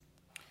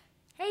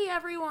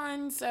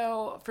everyone.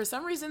 So, for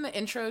some reason, the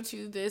intro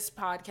to this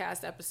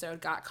podcast episode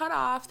got cut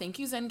off. Thank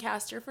you,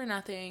 Zencastr, for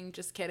nothing.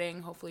 Just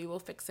kidding. Hopefully, we'll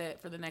fix it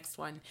for the next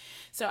one.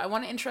 So, I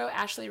want to intro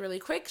Ashley really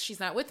quick.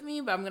 She's not with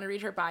me, but I'm going to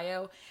read her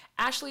bio.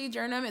 Ashley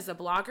Jernam is a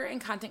blogger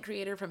and content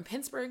creator from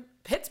Pittsburgh,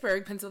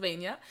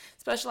 Pennsylvania,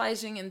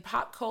 specializing in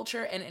pop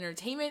culture and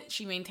entertainment.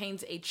 She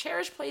maintains a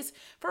cherished place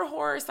for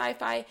horror,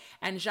 sci-fi,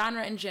 and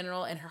genre in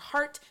general in her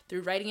heart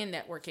through writing and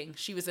networking.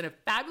 She was a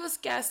fabulous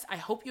guest. I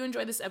hope you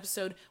enjoyed this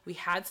episode. We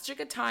had such a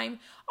good time.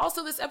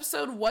 Also, this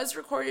episode was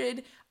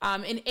recorded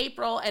in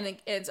April, and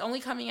it's only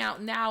coming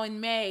out now in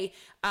May.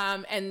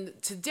 And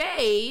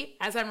today,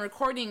 as I'm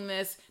recording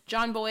this,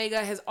 John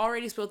Boyega has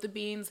already spilled the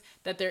beans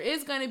that there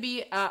is going to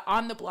be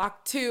On the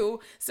Block 2.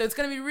 So it's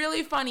going to be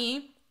really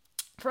funny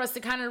for us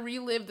to kind of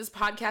relive this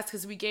podcast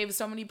because we gave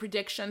so many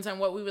predictions on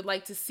what we would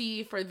like to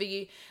see for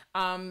the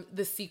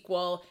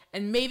sequel.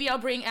 And maybe I'll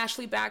bring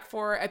Ashley back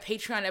for a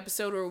Patreon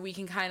episode where we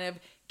can kind of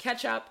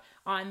catch up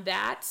on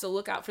that. So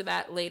look out for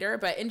that later.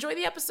 But enjoy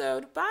the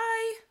episode.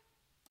 Bye.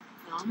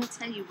 Now, I'm going to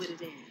tell you what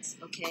it is,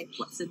 okay?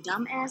 It's a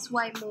dumbass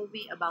white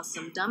movie about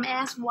some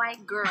dumbass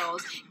white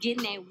girls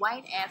getting their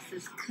white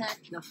asses cut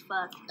the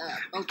fuck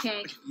up,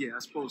 okay? Yeah, I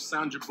suppose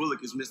Sandra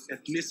Bullock is Miss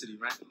Ethnicity,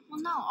 right?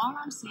 Well, no, all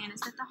I'm saying is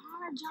that the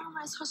horror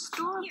genre is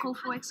historical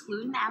for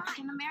excluding the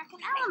African-American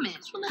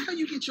element. Well, now how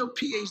you get your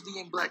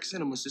PhD in black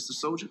cinema, Sister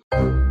Soldier?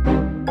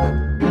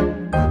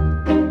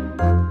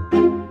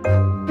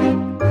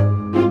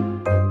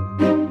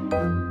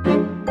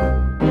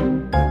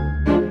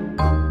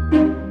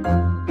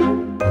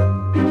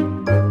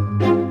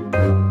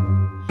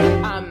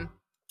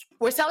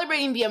 We're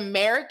celebrating the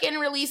American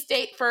release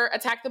date for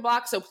Attack the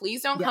Block, so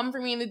please don't come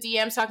for me in the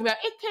DMs talking about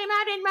it came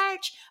out in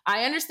March.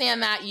 I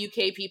understand that,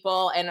 UK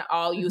people and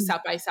all you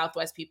South by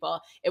Southwest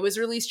people. It was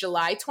released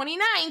July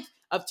 29th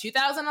of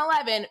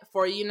 2011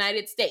 for the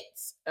United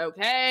States,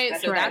 okay?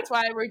 That's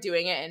why we're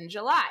doing it in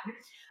July.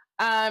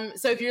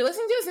 So if you're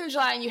listening to us in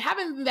July and you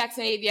haven't been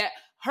vaccinated yet,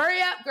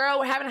 hurry up, girl.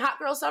 We're having a hot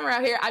girl summer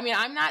out here. I mean,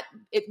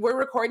 we're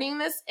recording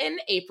this in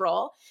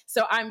April.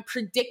 So I'm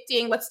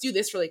predicting, let's do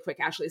this really quick,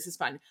 Ashley. This is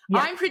fun. Yeah.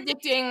 I'm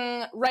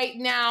predicting right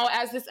now,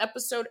 as this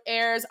episode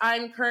airs,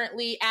 I'm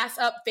currently ass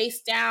up,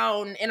 face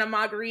down in a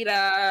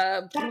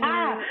margarita.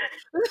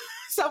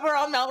 Somewhere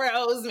on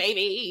Melrose,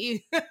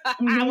 maybe.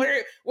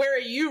 Where are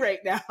you right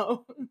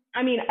now?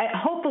 I mean,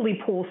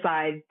 hopefully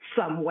poolside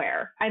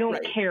somewhere. I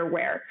don't care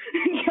where.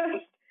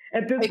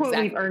 At this point,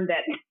 we've earned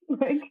it.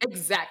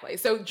 Exactly.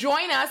 So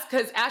join us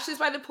because Ashley's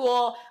by the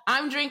pool.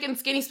 I'm drinking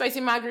skinny spicy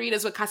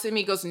margaritas with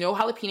Casamigos, no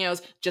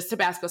jalapenos, just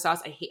Tabasco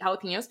sauce. I hate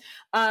jalapenos.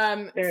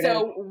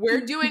 So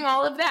we're doing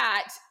all of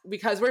that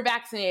because we're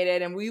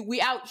vaccinated and we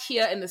out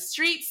here in the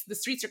streets. The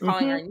streets are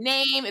calling our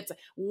name. It's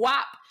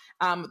WAP.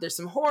 There's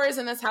some horrors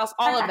in this house,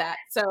 all of that.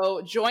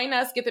 So join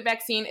us, get the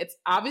vaccine. It's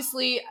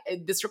obviously,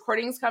 this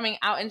recording is coming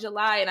out in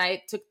July and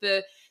I took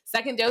the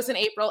second dose in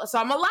April. So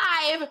I'm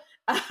alive.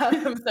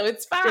 So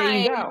it's fine. There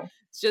you go.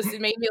 It's just,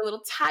 it made me a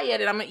little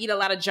tired and I'm going to eat a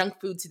lot of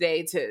junk food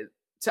today to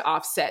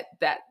offset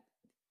that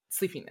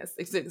sleepiness.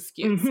 It's an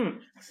excuse. All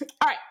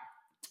right.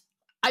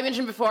 I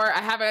mentioned before,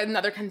 I have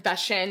another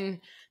confession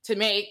to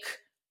make.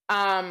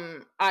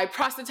 I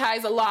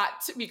proselytize a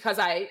lot because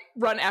I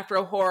run after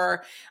a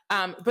horror.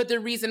 But the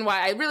reason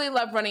why I really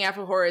love running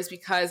after horror is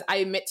because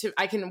I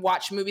can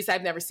watch movies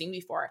I've never seen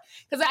before.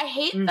 Because I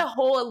hate the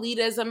whole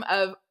elitism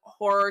of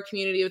horror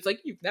community. It's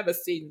like, you've never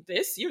seen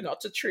this. You're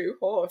not a true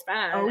horror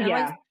fan. Oh,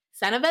 yeah. Like,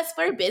 some of us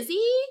were busy.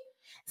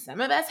 Some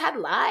of us had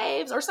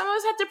lives, or some of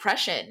us had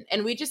depression,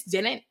 and we just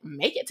didn't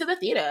make it to the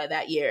theater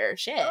that year.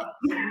 Shit.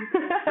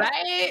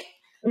 Right?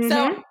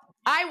 So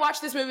I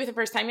watched this movie for the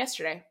first time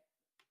yesterday.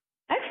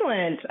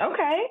 Excellent.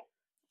 Okay.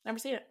 Never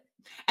seen it.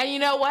 And you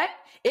know what?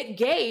 It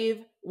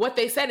gave what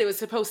they said it was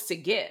supposed to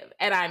give.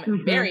 And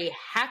I'm very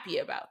happy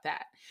about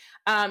that.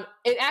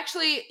 It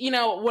actually,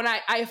 when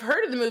I've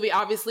heard of the movie,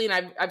 obviously,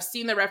 and I've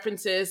seen the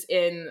references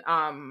in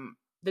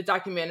the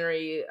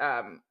documentary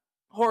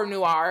Horror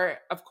Noir,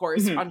 of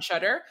course, on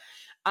Shudder.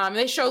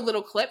 They showed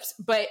little clips,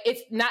 but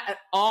it's not at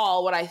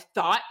all what I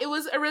thought it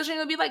was originally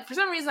going to be like. For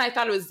some reason, I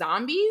thought it was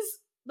zombies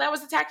that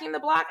was attacking the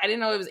block. I didn't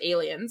know it was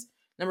aliens,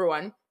 number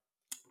one.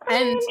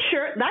 And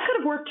sure, that could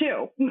have worked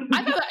too.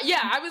 I thought,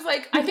 I was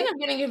like, I think I'm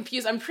getting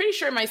confused. I'm pretty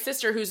sure my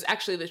sister, who's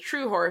actually the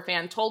true horror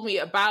fan, told me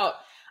about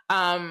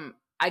a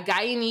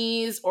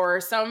Guyanese or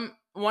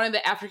one of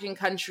the African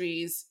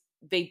countries.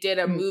 They did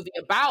a movie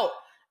about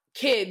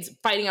kids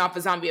fighting off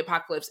a zombie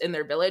apocalypse in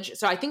their village.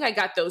 So I think I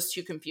got those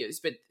two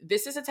confused. But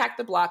this is Attack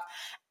the Block.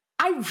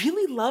 I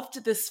really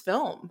loved this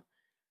film.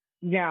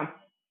 Yeah.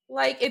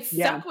 Like, it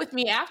stuck with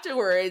me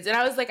afterwards. And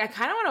I was like, I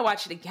kind of want to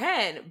watch it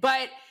again.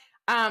 But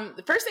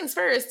the first things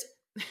first,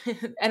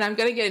 and I'm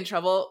going to get in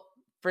trouble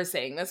for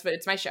saying this, but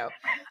it's my show.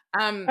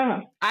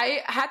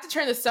 I had to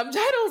turn the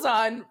subtitles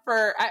on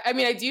for,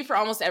 I do for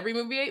almost every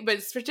movie, but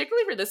it's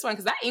particularly for this one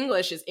because that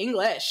English is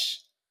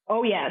English.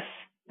 Oh, yes.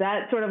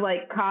 That sort of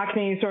like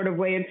Cockney sort of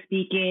way of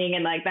speaking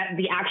and like that,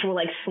 the actual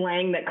like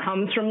slang that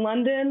comes from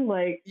London,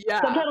 like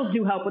subtitles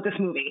do help with this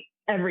movie.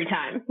 every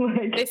time.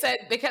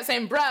 They kept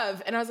saying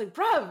bruv, and I was like,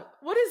 bruv,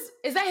 what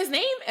is that his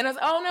name? And I was,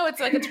 oh no, it's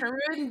like a term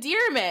of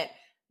endearment,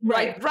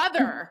 like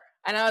brother.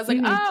 And I was like,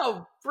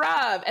 oh,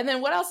 bruv. And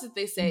then what else did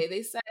they say?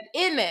 They said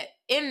in it.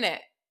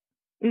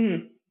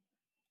 Mm-hmm.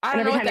 I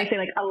don't know. Every time they say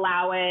like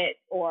allow it,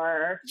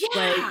 or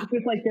like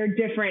just like they're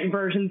different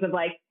versions of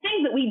like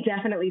things that we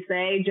definitely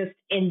say just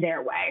in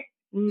their way.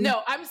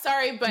 No, I'm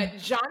sorry, but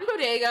John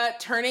Bodega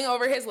turning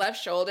over his left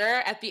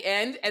shoulder at the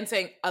end and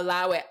saying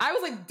allow it. I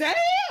was like, damn,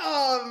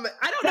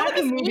 I don't know what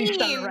this means.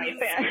 Right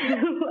there.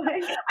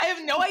 I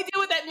have no idea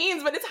what that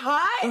means, but it's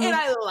hot and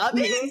I love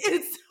it.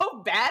 It's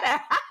so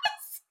badass.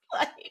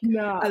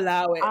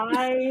 Allow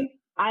it.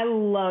 I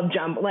love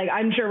John. Like,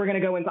 I'm sure we're gonna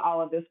go into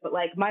all of this, but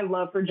like my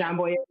love for John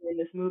Boyega in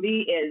this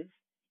movie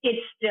it's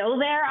still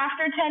there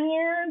after 10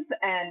 years,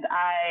 and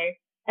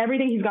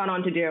everything he's gone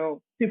on to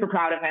do, super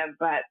proud of him.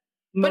 But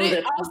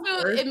it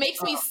also it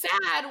makes me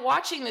sad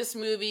watching this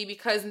movie,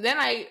 because then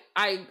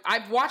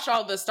I've watched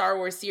all the Star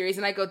Wars series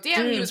and I go,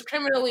 damn, he was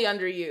criminally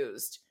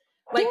underused.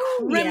 Like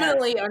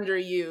criminally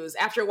underused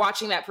after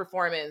watching that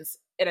performance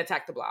in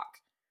Attack the Block.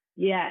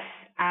 Yes,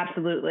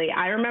 absolutely.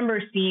 I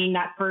remember seeing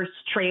that first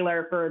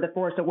trailer for The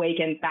Force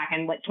Awakens back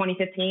in like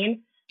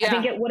 2015. I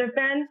think it would have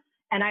been.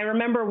 And I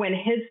remember when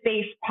his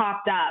face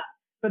popped up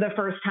for the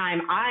first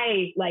time,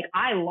 I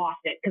lost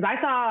it, because I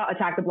saw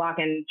Attack the Block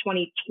in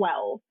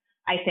 2012.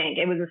 I think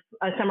it was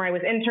a summer I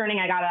was interning.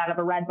 I got it out of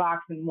a red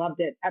box and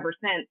loved it ever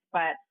since.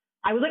 But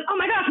I was like, oh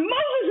my gosh,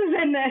 Moses is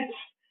in this.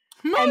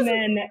 And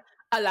then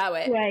allow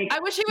it. Like,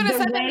 I wish he would have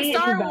said that in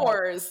Star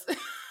Wars.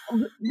 We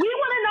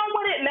want to know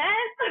what it meant.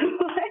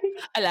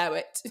 Allow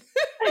it.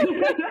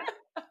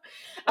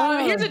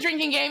 Here's a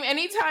drinking game.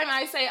 Anytime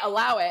I say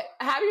allow it,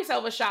 have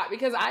yourself a shot,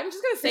 because I'm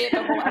just going to say it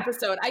the whole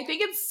episode. I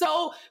think it's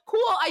so cool.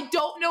 I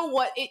don't know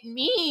what it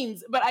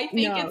means, but I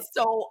think it's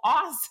so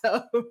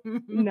awesome.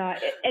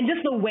 And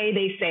just the way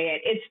they say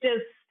it,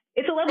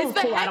 it's a level of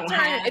cool I don't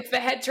have. It's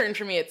the head turn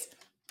for me. It's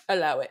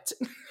allow it.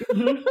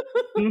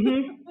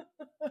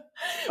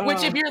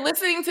 Which, if you're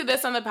listening to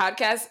this on the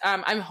podcast,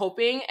 I'm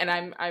hoping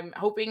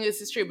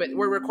this is true, but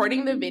we're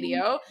recording the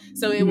video,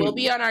 so it will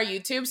be on our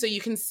YouTube, so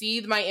you can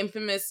see my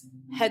infamous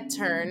head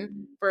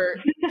turn for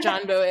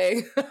John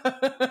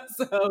Boyega.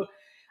 So,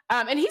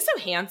 and he's so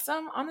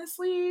handsome,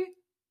 honestly.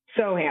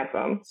 So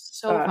handsome.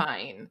 So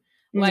fine.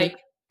 Like,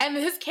 and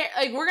his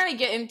like, we're gonna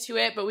get into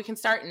it, but we can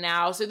start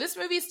now. So this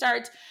movie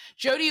starts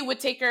Jodie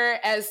Whittaker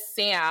as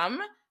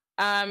Sam.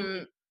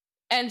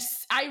 And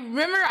I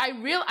remember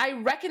I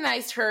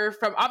recognized her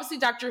from obviously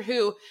Doctor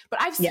Who,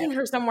 but I've seen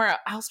her somewhere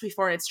else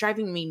before, and it's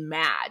driving me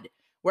mad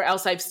where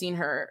else I've seen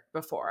her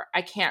before.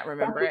 I can't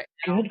remember it.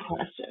 Good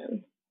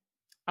question.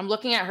 I'm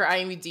looking at her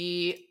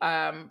IMDb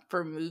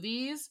for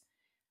movies.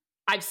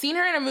 I've seen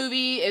her in a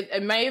movie.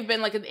 It may have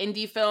been like an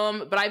indie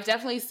film, but I've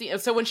definitely seen.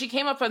 So when she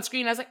came up on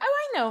screen, I was like, oh,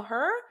 I know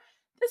her.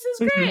 This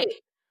is great.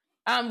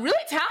 Really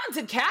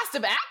talented cast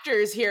of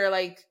actors here.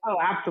 Like, oh,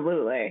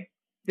 absolutely.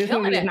 This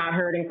movie is not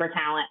hurting for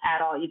talent at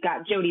all. You've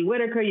got Jodie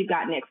Whittaker, you've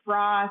got Nick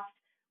Frost,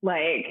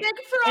 Nick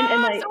Frost.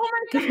 And like, oh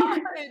my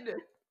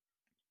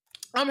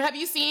god. Have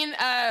you seen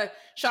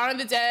Shaun of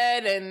the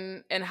Dead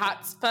and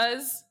Hot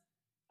Fuzz?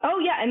 Oh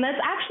yeah, and that's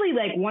actually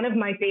like one of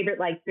my favorite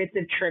like bits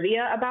of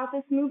trivia about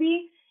this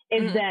movie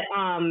is that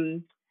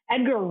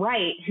Edgar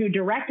Wright, who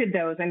directed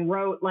those and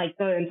wrote like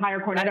the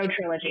entire Cornetto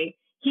trilogy,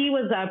 he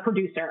was a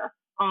producer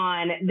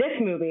on this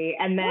movie,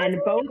 and then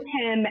both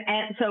him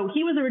and so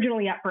he was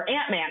originally up for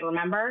Ant-Man,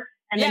 remember?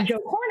 And then Joe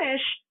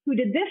Cornish, who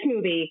did this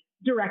movie,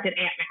 directed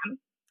Ant-Man.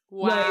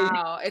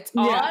 Wow, it's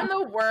all in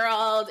the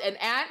world, and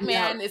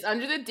Ant-Man is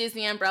under the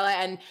Disney umbrella,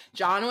 and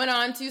John went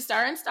on to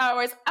star in Star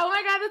Wars. Oh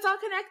my god, it's all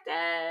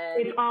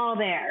connected. It's all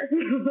there.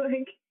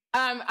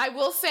 I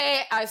will say,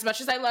 as much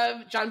as I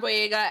love John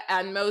Boyega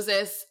and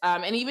Moses,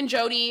 and even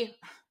Jodie,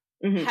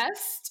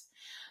 Pest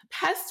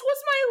was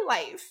my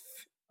life.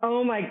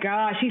 Oh my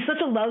gosh, he's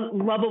such a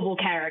lovable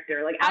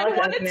character. Like Alex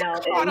Esmail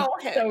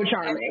is so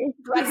charming.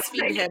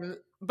 Breastfeed him,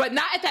 but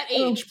not at that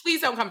age. Please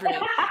don't come for me.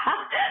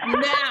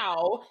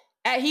 Now,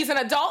 he's an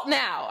adult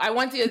now. I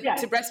want to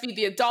breastfeed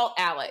the adult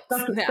Alex.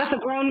 That's a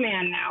grown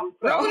man now.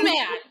 Grown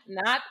man,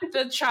 not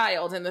the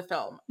child in the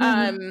film.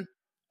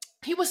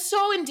 He was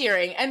so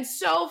endearing and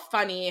so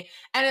funny,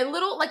 and a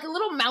little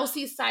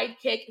mousy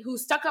sidekick who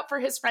stuck up for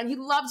his friend. He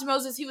loved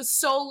Moses. He was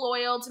so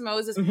loyal to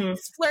Moses.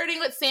 He's flirting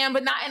with Sam,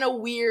 but not in a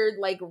weird,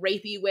 like,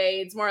 rapey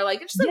way. It's more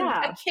like it's just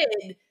a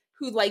kid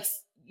who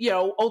likes,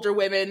 older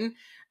women.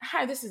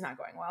 Hi, this is not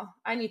going well.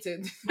 I need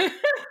to.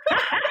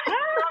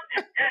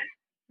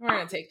 We're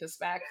gonna take this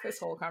back. This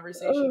whole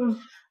conversation.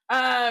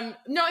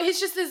 No,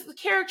 his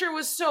character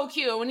was so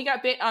cute. When he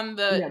got bit on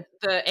the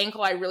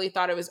ankle, I really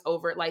thought it was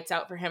over. Lights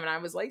out for him, and I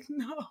was like,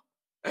 no.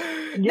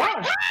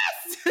 Yeah.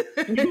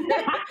 Take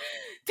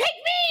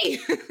me.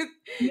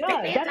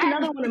 That's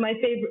another one of my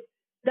favorite.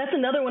 That's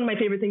another one of my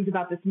favorite things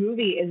about this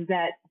movie is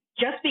that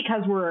just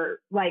because we're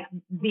like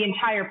the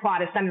entire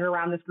plot is centered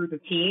around this group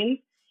of teens,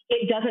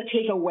 it doesn't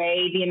take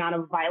away the amount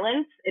of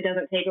violence. It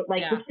doesn't take the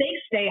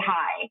stakes stay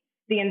high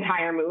the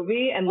entire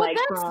movie, and that's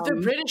the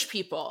British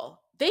people.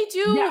 They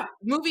do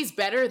movies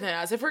better than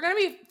us. If we're going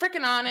to be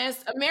freaking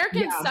honest,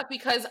 Americans suck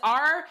because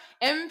our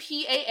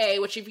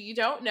MPAA, which if you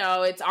don't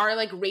know, it's our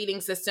like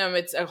rating system.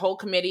 It's a whole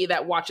committee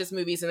that watches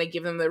movies and they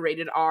give them the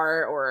rated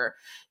R or,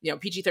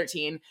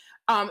 PG-13.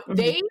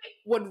 They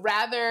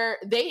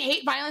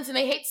hate violence and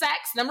they hate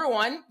sex, number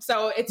one.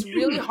 So it's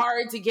really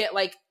hard to get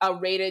like a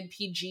rated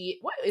PG.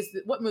 What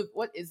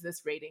is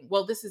this rating?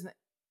 Well, this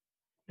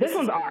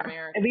one's R.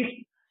 America. At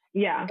least.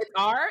 Yeah. It's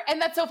R?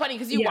 And that's so funny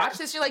because you watch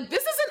this, you're like,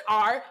 this isn't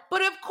R,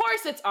 but of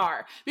course it's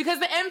R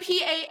because the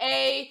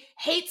MPAA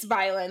hates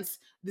violence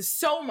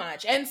so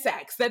much and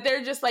sex that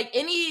they're just like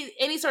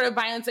any sort of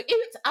violence, like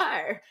it's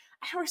R.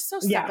 We're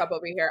so stuck up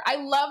over here. I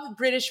love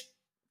British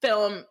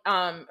film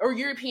or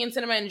European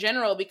cinema in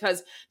general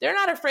because they're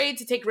not afraid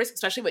to take risks,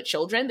 especially with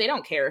children. They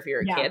don't care if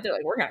you're a kid. They're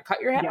like, we're going to cut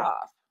your head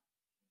off.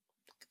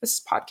 This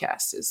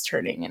podcast is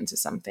turning into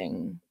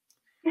something.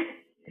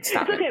 It's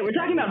okay. We're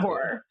talking about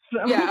horror.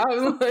 So. Yeah,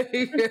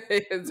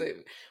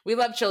 we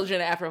love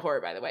children after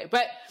horror, by the way.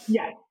 But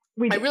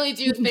I really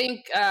do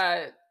think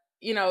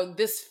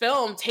this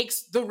film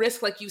takes the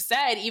risk, like you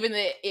said,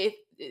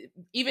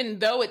 even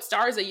though it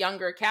stars a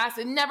younger cast,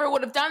 they never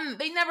would have done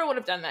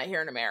that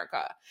here in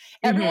America.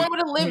 Everyone would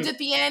have lived at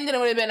the end, and it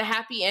would have been a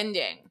happy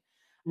ending.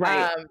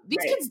 Right.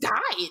 These kids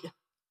died.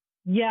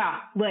 Yeah,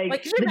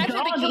 like could you imagine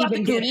if they killed off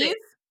the Goonies?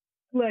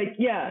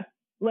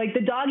 Like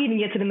the dog even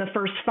gets it in the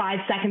first 5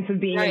 seconds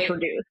of being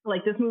introduced.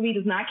 Like this movie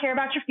does not care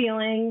about your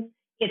feelings.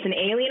 It's an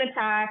alien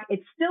attack.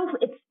 It's still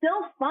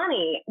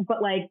funny,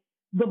 but like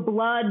the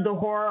blood, the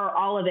horror,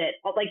 all of it,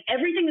 like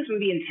everything this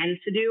movie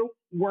intends to do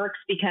works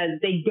because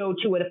they go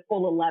to it a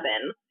full 11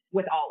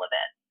 with all of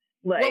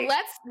it. Like,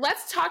 well,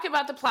 let's talk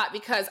about the plot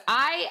because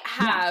I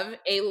have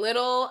a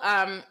little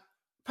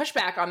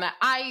pushback on that.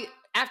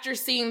 After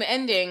seeing the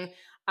ending,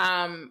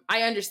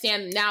 I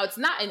understand now it's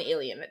not an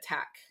alien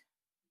attack.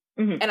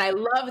 And I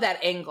love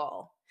that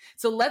angle.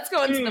 So let's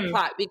go into the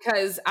plot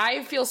because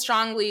I feel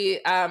strongly.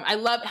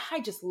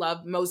 I just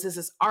love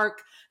Moses'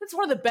 arc. It's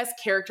one of the best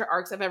character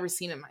arcs I've ever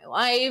seen in my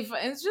life.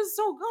 It's just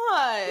so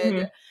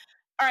good.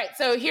 All right.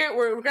 So here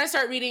we're going to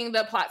start reading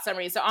the plot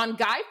summary. So on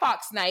Guy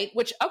Fawkes Night,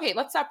 which, okay,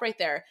 let's stop right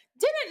there.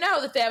 Didn't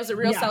know that was a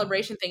real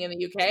celebration thing in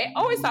the UK.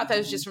 Always thought that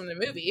was just from the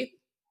movie.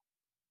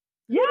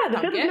 Yeah, the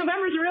 5th of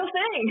November is a real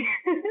thing.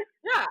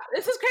 Yeah,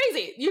 this is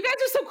crazy. You guys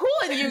are so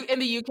cool in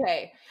the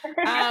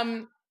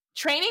UK.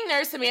 Training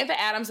nurse Samantha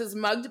Adams is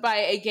mugged by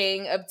a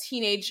gang of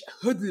teenage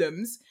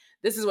hoodlums.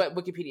 This is what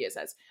Wikipedia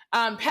says.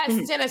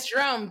 Pets Dennis,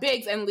 Jerome,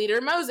 Biggs, and leader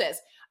Moses.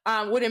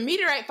 When a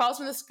meteorite falls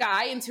from the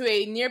sky into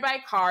a nearby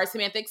car,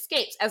 Samantha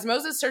escapes. As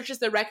Moses searches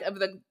the wreck of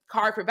the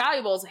car for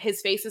valuables,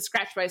 his face is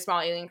scratched by a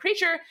small alien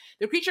creature.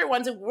 The creature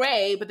runs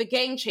away, but the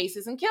gang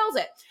chases and kills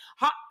it.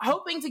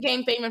 Hoping to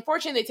gain fame and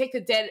fortune, they take the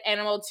dead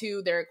animal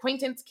to their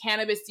acquaintance,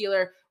 cannabis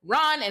dealer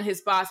Ron, and his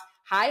boss,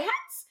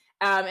 Hi-Hats.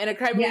 And a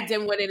crybaby,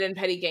 dim-witted, and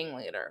petty gang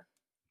leader.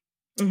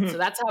 So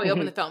that's how we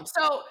open the film.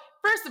 So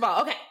first of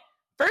all,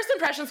 first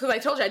impressions, because I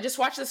told you I just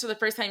watched this for the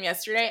first time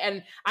yesterday,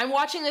 and I'm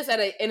watching this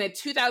in a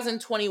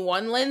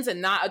 2021 lens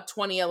and not a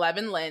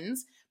 2011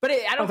 lens. But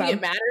I don't think it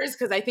matters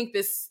because I think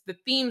the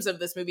themes of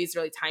this movie is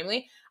really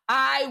timely.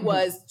 I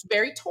was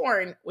very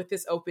torn with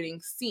this opening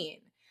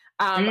scene.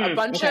 A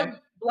bunch of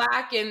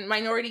Black and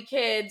minority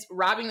kids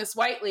robbing this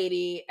white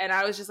lady, and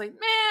I was just like,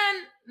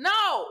 man,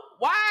 no,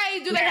 why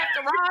do they have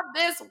to rob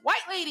this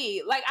white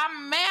lady? Like,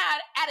 I'm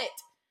mad at it.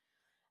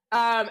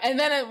 And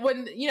then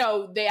when,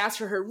 they asked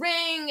for her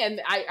ring, and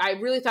I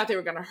really thought they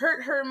were going to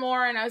hurt her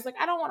more. And I was like,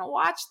 I don't want to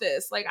watch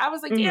this. Like, I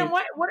was like, damn,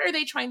 what are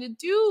they trying to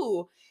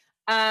do?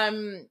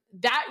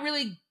 That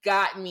really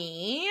got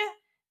me.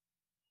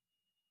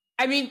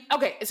 I mean,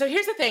 okay, so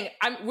here's the thing.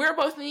 We're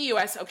both in the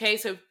U.S., okay?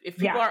 So if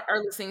people are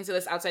listening to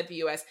this outside the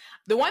U.S.,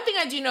 the one thing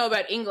I do know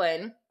about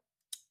England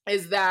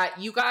is that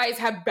you guys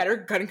have better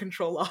gun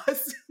control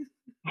laws.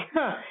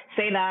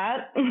 Say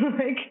that.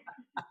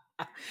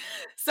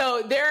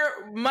 So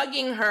they're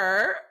mugging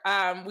her.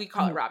 We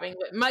call it robbing,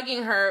 but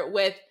mugging her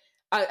with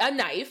a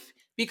knife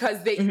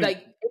because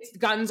they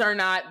guns are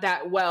not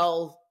that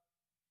well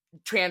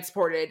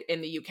transported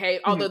in the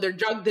UK. Although the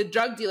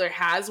drug dealer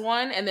has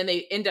one, and then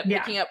they end up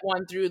picking up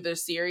one through the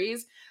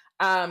series.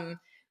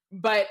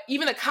 But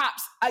even the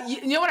cops,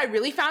 you know what I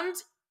really found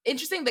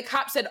interesting? The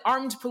cops said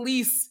armed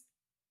police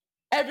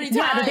every time.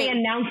 Yeah, they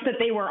announced that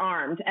they were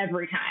armed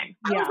every time.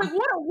 I was like,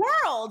 what a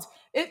world!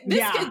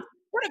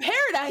 What a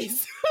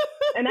paradise!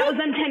 And that was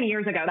then 10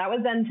 years ago. That was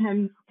then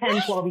 10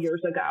 12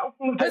 years ago.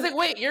 I was like,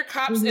 wait, your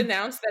cops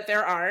announced that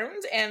they're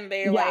armed and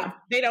they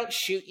they don't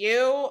shoot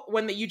you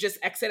when you just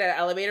exit an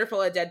elevator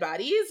full of dead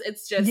bodies.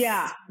 It's just,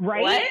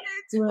 right?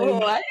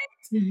 What?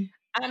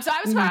 So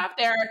I was caught up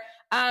there.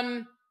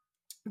 I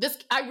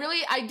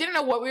didn't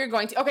know what we were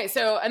going to. Okay,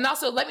 so, and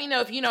also let me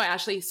know if you know,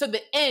 Ashley. So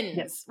the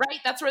Ends, right?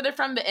 That's where they're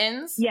from, the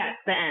Ends? Yes,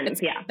 the Ends,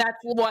 That's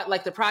what,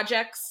 like the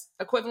projects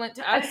equivalent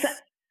to us?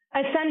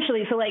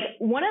 Essentially. So like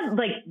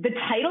the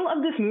title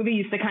of this movie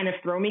used to kind of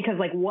throw me because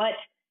like what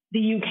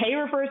the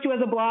UK refers to as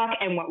a block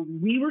and what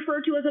we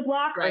refer to as a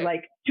block are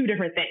like two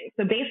different things.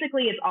 So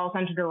basically it's all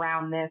centered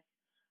around this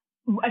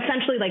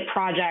essentially like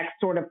project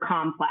sort of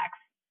complex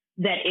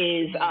that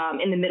is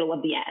in the middle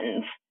of the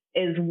ends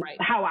is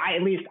how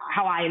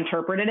I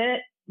interpreted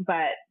it.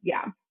 But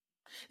yeah.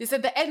 They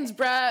said the ends,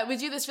 bruh. We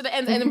do this for the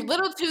ends. And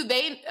little do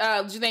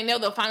they know,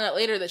 they'll find out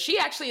later that she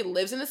actually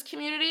lives in this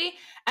community.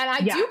 And I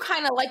do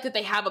kind of like that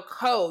they have a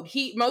code.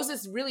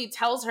 Moses really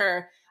tells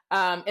her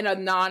in a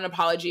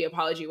non-apology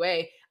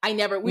way, we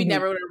never would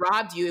have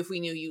robbed you if we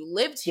knew you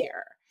lived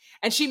here.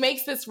 And she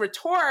makes this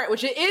retort,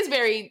 which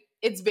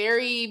it's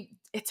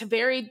a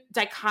very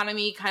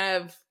dichotomy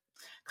kind of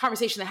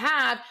conversation to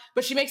have.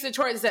 But she makes a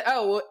retort and said,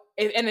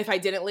 and if I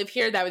didn't live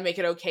here, that would make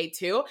it okay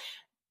too.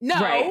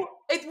 No,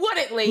 it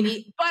wouldn't,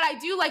 lady. But I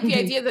do like the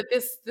idea that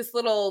this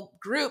little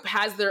group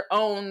has their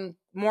own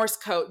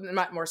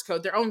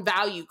their own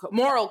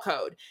moral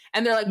code.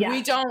 And they're like,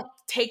 we don't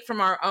take from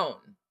our own.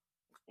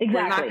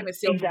 Exactly. We're not going to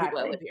steal from people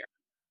that live here.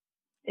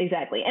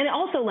 Exactly. And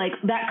also, like,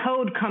 that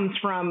code comes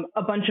from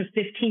a bunch of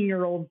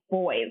 15-year-old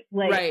boys.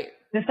 Like,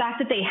 the fact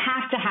that they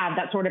have to have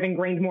that sort of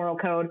ingrained moral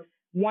code,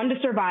 one, to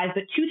survive,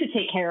 but two, to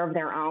take care of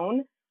their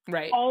own.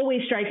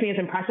 Always strikes me as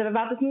impressive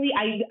about this movie.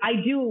 I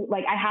do,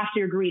 like, I have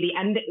to agree,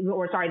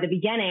 the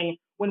beginning,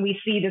 when we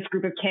see this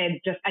group of kids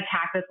just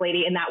attack this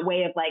lady in that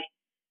way of, like,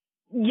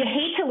 you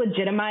hate to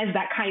legitimize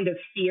that kind of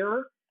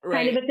fear,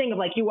 kind of a thing of,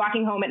 like, you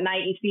walking home at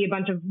night, you see a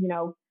bunch of,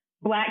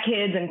 Black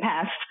kids and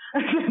pests,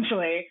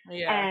 essentially.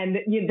 And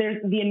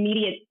there's the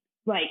immediate,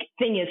 like,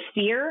 thing is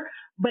fear.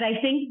 But I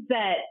think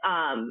that,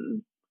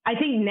 I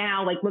think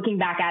now, like, looking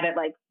back at it,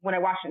 like, when I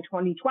watched in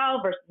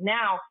 2012 versus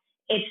now,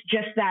 it's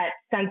just that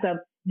sense of,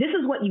 this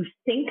is what you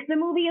think the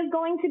movie is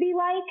going to be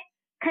like,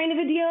 kind of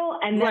a deal.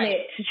 And then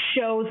it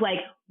shows, like,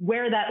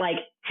 where that, like,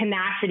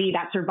 tenacity,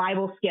 that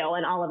survival skill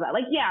and all of that.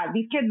 Like, yeah,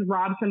 these kids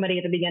robbed somebody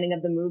at the beginning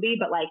of the movie,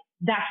 but, like,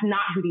 that's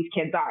not who these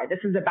kids are. This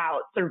is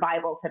about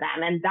survival to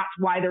them. And that's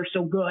why they're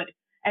so good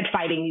at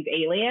fighting these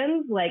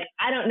aliens. Like,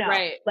 I don't know.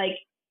 Like,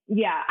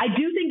 yeah, I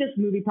do think this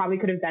movie probably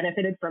could have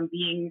benefited from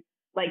being,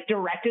 like,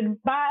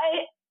 directed by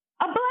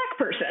a Black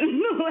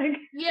person. Like,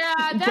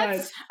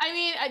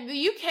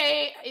 the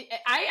UK,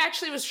 I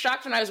actually was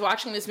shocked when I was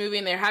watching this movie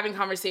and they're having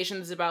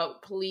conversations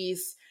about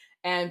police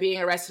and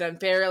being arrested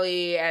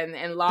unfairly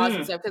and laws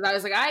and stuff. Because I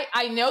was like,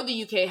 I know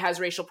the UK has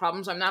racial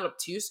problems. I'm not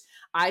obtuse.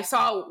 I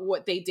saw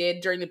what they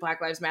did during the Black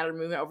Lives Matter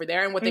movement over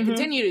there and what they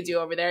continue to do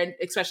over there, and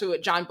especially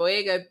with John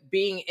Boyega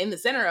being in the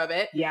center of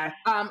it.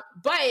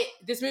 But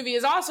this movie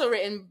is also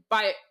written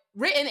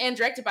and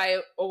directed by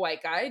a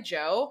white guy,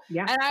 Joe.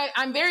 And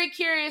I'm very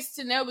curious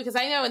to know, because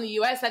I know in the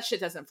US that shit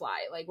doesn't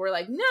fly. Like, we're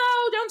like, no,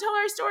 don't tell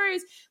our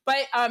stories.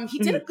 But he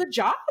did a good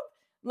job.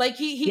 Like,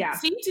 he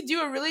seemed to do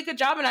a really good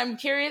job, and I'm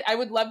curious. I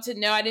would love to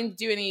know. I didn't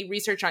do any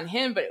research on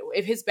him, but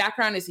if his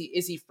background is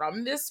he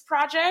from this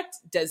project?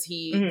 Does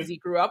he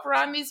grew up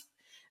around these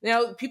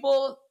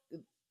people?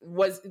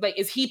 Was like,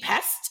 is he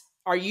Pest?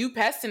 Are you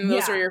Pest? And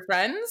those are your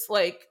friends?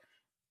 Like,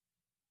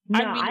 no,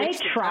 I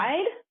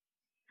tried.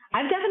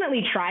 I've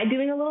definitely tried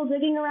doing a little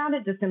digging around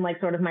it, just in, like,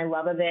 sort of my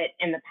love of it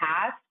in the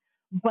past.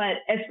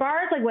 But as far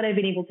as, like, what I've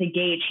been able to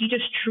gauge, he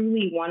just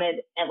truly wanted,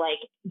 like,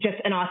 just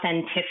an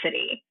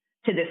authenticity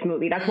to this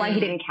movie. That's why he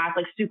didn't cast,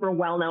 like, super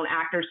well-known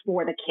actors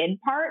for the kid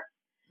part.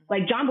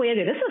 Like, John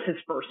Boyega, this was his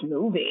first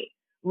movie.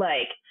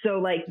 Like, so,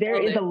 like, there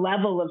is a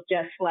level of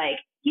just, like,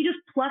 he just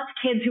plucked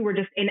kids who were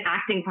just in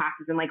acting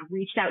classes and, like,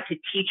 reached out to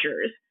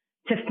teachers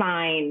to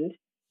find,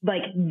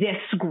 like, this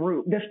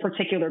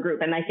particular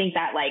group. And I think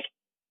that, like,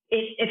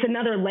 it's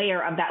another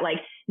layer of that, like,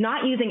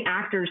 not using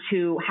actors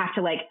who have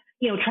to, like,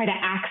 try to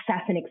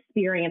access an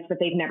experience that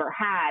they've never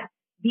had.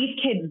 These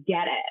kids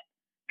get it,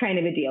 kind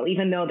of a deal.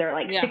 Even though they're,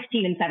 like,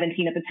 16 and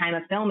 17 at the time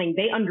of filming,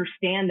 they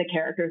understand the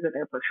characters that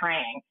they're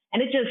portraying.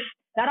 And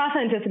that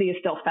authenticity is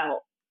still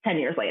felt 10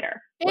 years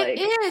later. It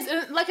is.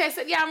 And like I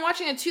said, I'm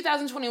watching a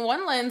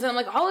 2021 lens, and I'm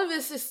like, all of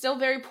this is still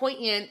very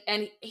poignant.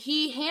 And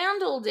he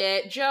handled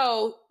it,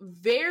 Joe,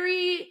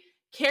 very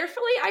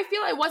carefully. I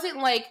feel it wasn't,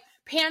 like,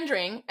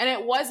 pandering, and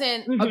it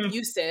wasn't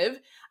abusive.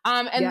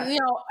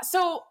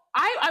 So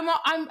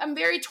I'm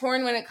very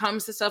torn when it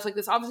comes to stuff like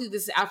this. Obviously,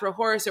 this is Afro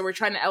horror, so we're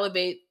trying to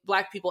elevate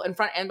Black people in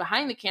front and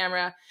behind the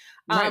camera.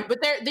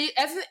 But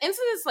as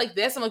incidents like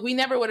this, I'm like, we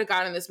never would have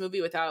gotten this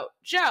movie without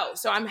Joe.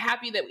 So I'm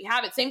happy that we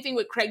have it. Same thing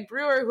with Craig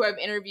Brewer, who I've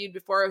interviewed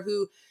before,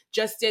 who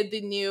just did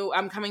the new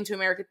Coming to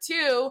America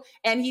 2,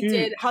 and he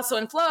did Hustle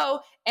and Flow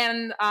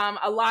and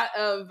a lot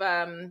of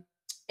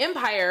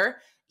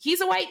Empire.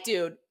 He's a white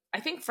dude, I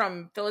think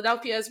from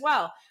Philadelphia as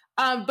well.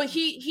 But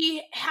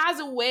he has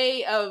a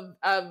way of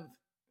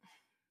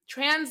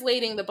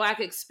translating the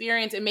Black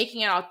experience and making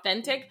it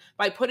authentic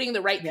by putting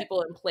the right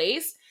people in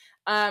place.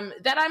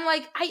 That I'm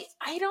like,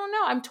 I don't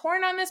know. I'm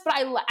torn on this, but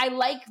I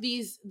like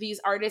these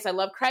artists. I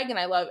love Craig and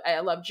I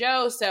love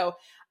Joe. So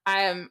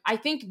I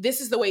think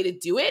this is the way to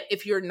do it.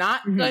 If you're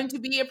not going to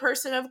be a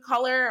person of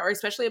color, or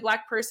especially a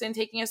Black person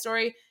taking a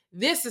story,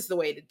 this is the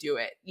way to do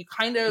it. You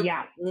kind of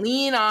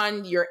lean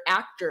on your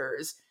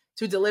actors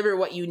to deliver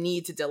what you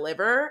need to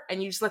deliver,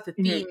 and you just let the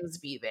themes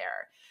be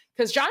there.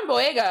 Because John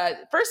Boyega,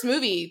 first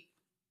movie,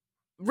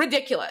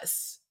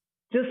 ridiculous.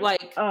 Just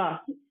like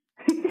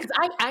Because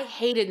I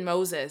hated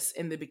Moses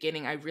in the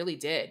beginning. I really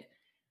did.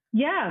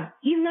 Yeah,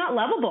 he's not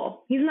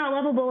lovable. He's not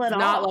lovable at all.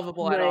 Not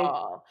lovable at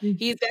all.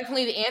 He's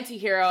definitely the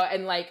anti-hero,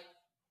 and like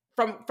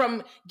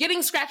from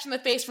getting scratched in the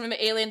face from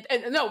the alien,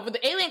 but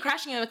the alien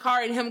crashing in the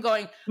car and him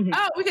going,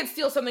 oh, we could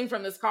steal something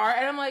from this car.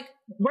 And I'm like,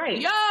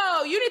 right.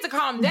 Yo, you need to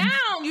calm down.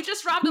 You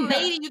just robbed a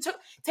lady.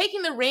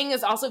 Taking the ring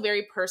is also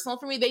very personal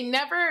for me. That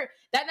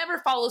never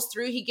follows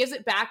through. He gives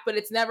it back, but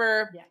it's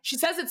never, she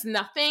says it's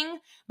nothing,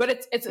 but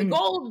it's a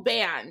gold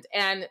band.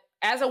 And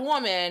as a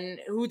woman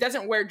who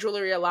doesn't wear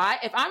jewelry a lot,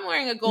 if I'm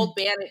wearing a gold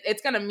band,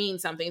 it's going to mean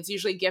something. It's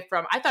usually a gift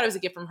I thought it was a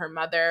gift from her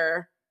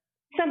mother.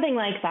 Something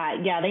like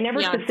that. Yeah. They never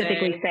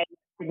specifically say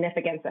what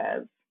significance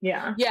is.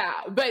 Yeah. Yeah.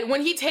 But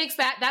when he takes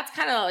that, that's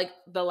kind of like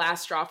the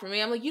last straw for me.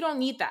 I'm like, you don't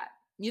need that.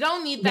 You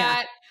don't need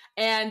that.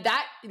 And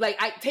that, like,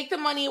 I take the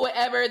money,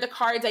 whatever, the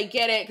cards, I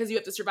get it because you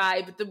have to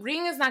survive. But the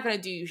ring is not going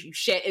to do you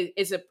shit.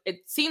 It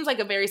seems like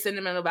a very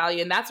sentimental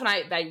value. And that's when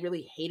I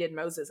really hated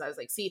Moses. I was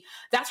like, see,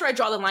 that's where I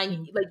draw the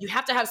line. Like, you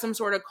have to have some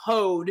sort of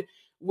code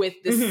with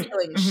the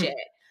stealing shit.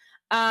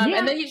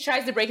 And then he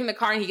tries to break in the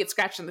car and he gets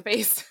scratched in the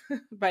face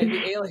by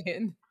the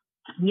alien.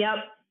 Yep.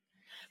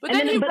 But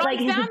then he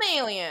runs down the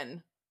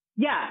alien.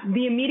 Yeah.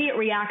 The immediate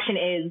reaction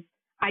is,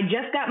 I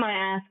just got my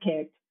ass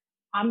kicked.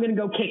 I'm going to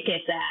go kick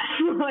its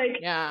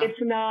ass. It's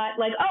not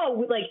like,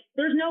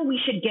 there's no, we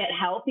should get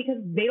help because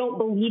they don't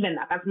believe in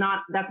that.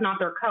 That's not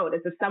their code.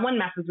 It's if someone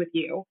messes with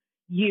you,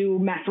 you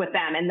mess with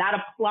them. And that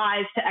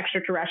applies to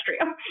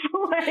extraterrestrials.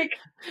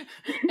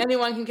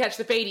 Anyone can catch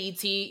the fate,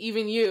 ET,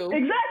 even you.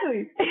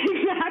 Exactly.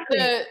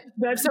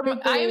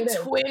 I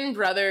have twin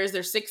brothers.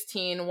 They're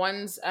 16.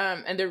 One's,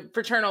 and they're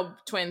fraternal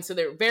twins. So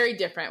they're very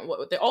different.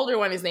 The older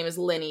one, his name is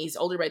Lenny. He's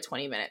older by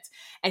 20 minutes.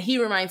 And he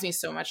reminds me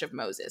so much of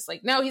Moses.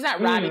 Like, no, he's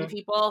not robbing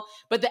people,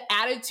 but the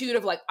attitude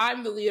of like,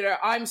 I'm the leader.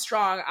 I'm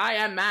strong. I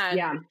am man.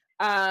 Yeah.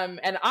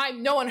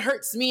 And no one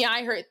hurts me.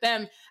 I hurt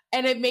them.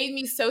 And it made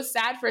me so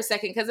sad for a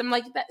second because I'm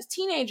like, that's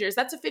teenagers.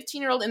 That's a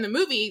 15-year-old in the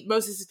movie.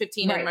 Moses is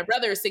 15 and my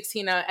brother is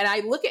 16. And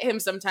I look at him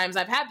sometimes.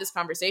 I've had this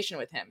conversation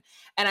with him.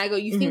 And I go,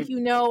 you think you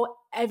know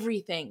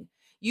everything.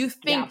 You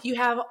think you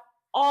have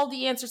all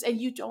the answers and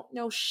you don't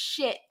know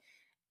shit.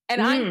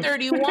 And I'm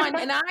 31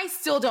 and I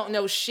still don't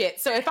know shit.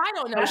 So if I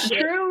don't know shit.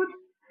 True.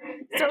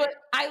 So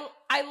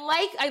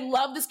I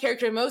love this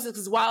character of Moses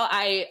because while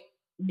I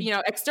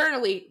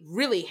externally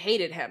really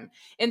hated him,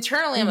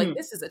 internally I'm like,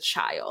 this is a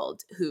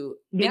child who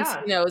thinks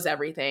he knows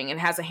everything and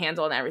has a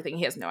handle on everything.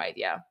 He has no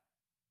idea.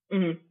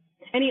 And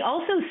he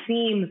also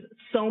seems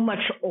so much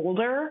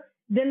older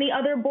than the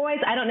other boys.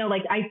 I don't know.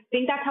 Like, I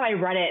think that's how I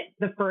read it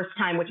the first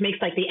time, which makes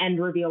like the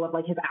end reveal of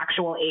like his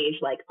actual age,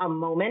 like a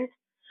moment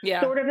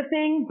sort of a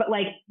thing. But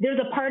like, there's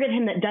a part of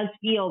him that does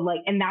feel like,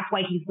 and that's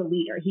why he's the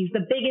leader. He's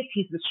the biggest,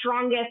 he's the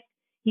strongest,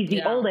 he's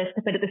the oldest,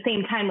 but at the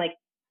same time, like,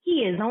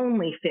 he is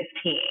only 15,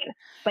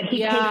 but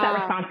he takes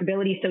that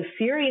responsibility so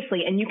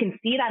seriously. And you can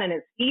see that in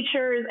his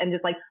features and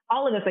just like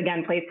all of this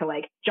again plays to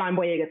like John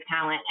Boyega's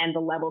talent and the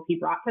levels he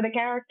brought to the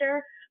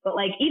character. But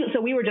like, so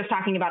we were just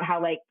talking about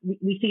how like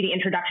we see the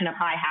introduction of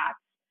hi-hats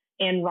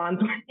in Ron's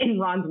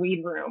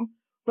weed room,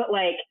 but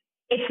like,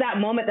 it's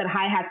that moment that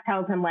hi-hats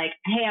tells him like,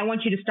 hey, I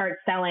want you to start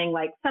selling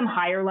like some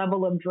higher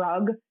level of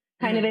drug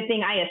kind of a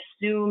thing. I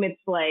assume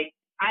it's like,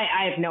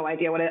 I have no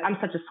idea what it is. I'm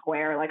such a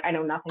square. Like, I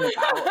know nothing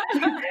about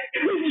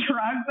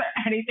drugs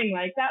or anything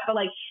like that. But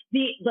like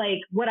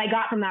what I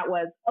got from that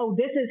was, oh,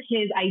 this is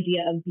his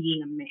idea of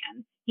being a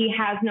man. He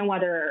has no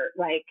other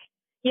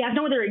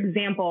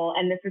example.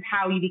 And this is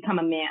how you become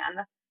a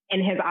man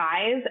in his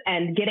eyes.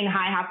 And getting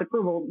hi-hats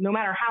approval, no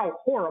matter how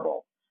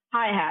horrible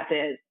hi-hats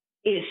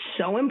is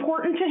so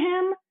important to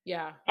him.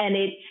 Yeah. And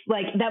it's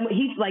like that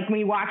he's like, when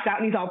he walks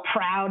out and he's all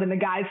proud and the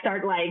guys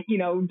start like,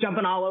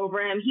 jumping all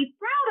over him, he's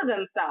proud of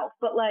himself.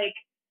 But like,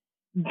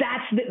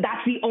 that's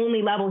the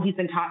only level he's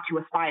been taught to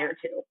aspire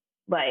to.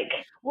 Like,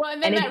 well,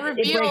 and then that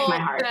reveal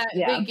that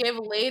they give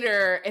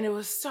later, and it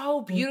was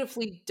so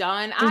beautifully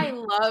done. I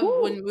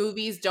love when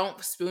movies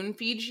don't spoon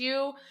feed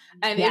you.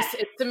 And it's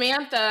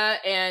Samantha,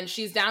 and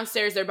she's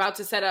downstairs. They're about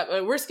to set up.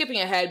 We're skipping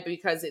ahead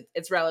because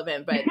it's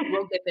relevant, but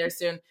we'll get there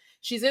soon.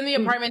 She's in the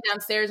apartment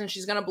downstairs, and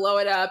she's gonna blow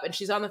it up. And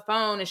she's on the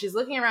phone, and she's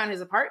looking around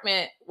his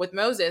apartment with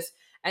Moses,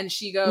 and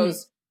she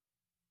goes,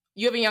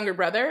 "You have a younger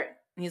brother?"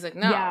 And he's like,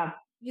 "No." Yeah.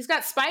 He's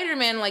got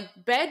Spider-Man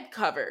like bed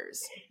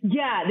covers.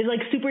 Yeah, they're like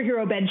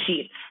superhero bed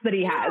sheets that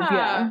he has.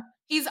 Yeah.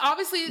 He's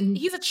obviously,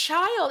 he's a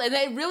child, and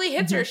it really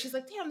hits her. She's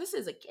like, damn, this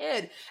is a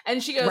kid.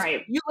 And she goes,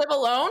 you live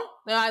alone?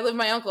 No, I live with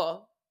my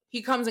uncle.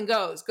 He comes and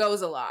goes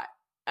a lot.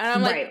 And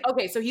I'm like,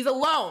 okay, so he's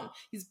alone.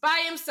 He's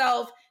by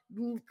himself.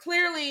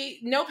 Clearly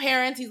no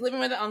parents. He's living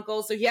with an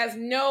uncle, so he has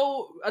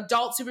no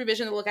adult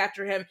supervision to look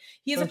after him.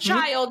 He's a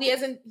child.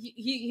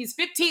 He's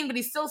 15, but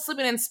he's still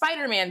sleeping in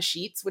Spider-Man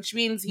sheets, which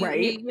means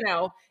he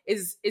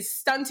is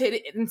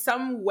stunted in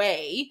some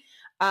way.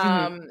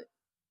 And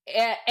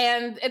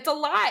it's a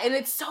lot, and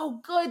it's so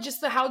good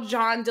just how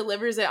John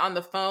delivers it on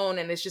the phone,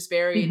 and it's just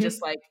very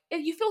just like,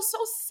 you feel so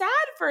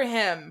sad for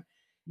him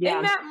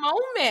in that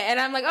moment. And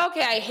I'm like,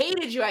 okay, I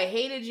hated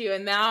you.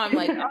 And now I'm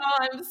like,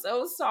 oh, I'm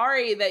so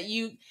sorry that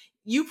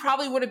you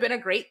probably would have been a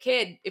great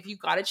kid if you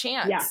got a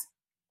chance.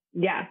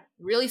 Yeah.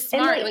 Really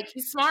smart. Like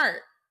he's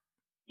smart.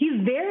 He's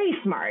very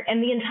smart.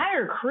 And the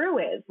entire crew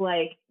is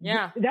like,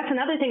 that's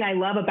another thing I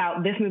love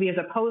about this movie as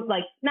opposed,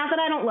 like, not that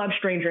I don't love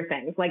Stranger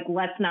Things. Like,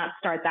 let's not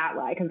start that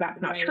lie because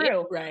that's not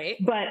true. Right.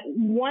 But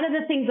one of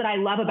the things that I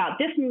love about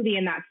this movie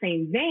in that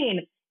same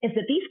vein is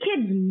that these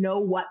kids know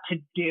what to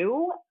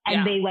do.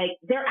 And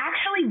they're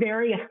actually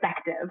very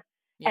effective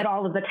at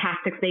all of the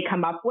tactics they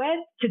come up with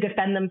to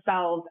defend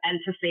themselves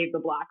and to save the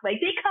block. Like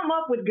they come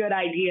up with good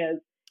ideas.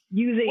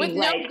 With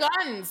no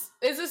guns.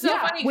 This is so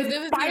funny because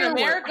if it's in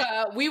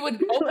America, we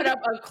would open up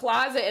a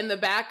closet in the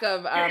back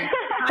of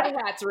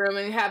Hi-Hat's room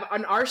and have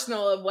an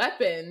arsenal of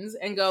weapons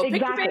and go, pick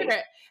your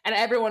favorite. And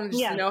everyone would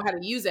just know how to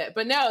use it.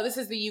 But no, this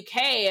is the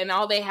UK and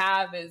all they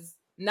have is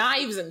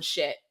knives and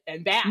shit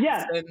and bats.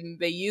 Yeah. And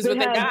they use what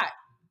they got.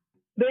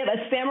 They have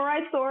a samurai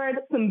sword,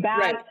 some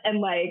bats,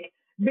 and like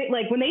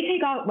when they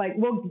take out, like,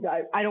 well,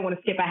 I don't want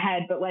to skip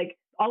ahead, but like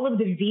all of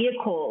the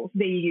vehicles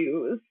they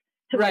use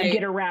to like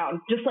get around,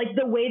 just like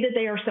the way that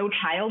they are so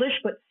childish,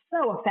 but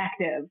so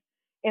effective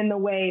in the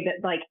way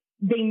that like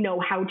they know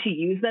how to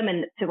use them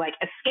and to like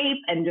escape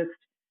and just,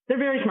 they're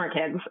very smart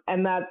kids.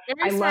 And that's,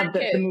 I love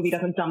that the movie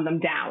doesn't dumb them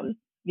down.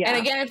 Yeah. And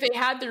again, if they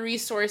had the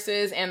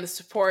resources and the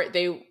support,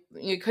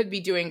 you could be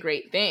doing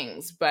great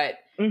things, but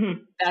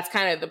that's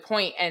kind of the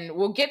point. And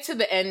we'll get to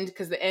the end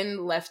because the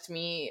end left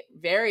me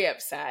very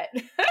upset.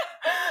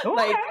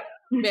 Like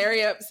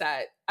very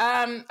upset.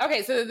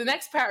 Okay, so the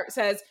next part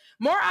says,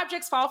 more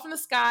objects fall from the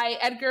sky.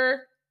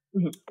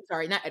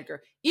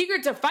 Eager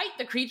to fight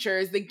the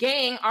creatures, the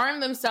gang arm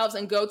themselves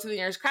and go to the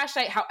nearest crash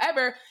site.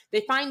 However, they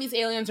find these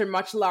aliens are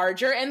much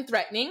larger and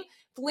threatening.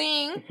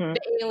 Fleeing the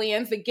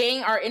aliens, the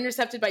gang are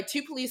intercepted by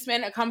two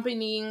policemen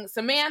accompanying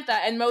Samantha,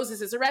 and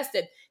Moses is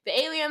arrested. The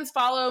aliens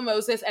follow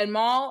Moses and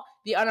maul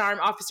the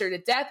unarmed officer to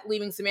death,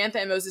 leaving Samantha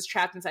and Moses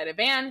trapped inside a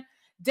van.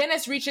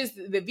 Dennis reaches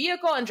the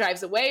vehicle and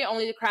drives away,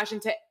 only to crash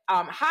into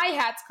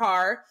Hi-Hat's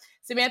car.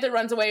 Samantha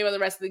runs away while the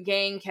rest of the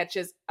gang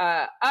catches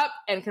up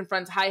and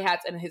confronts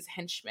Hi-Hat's and his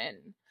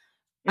henchmen.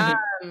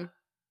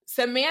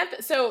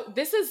 Samantha, so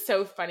this is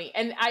so funny.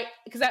 And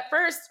because at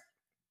first,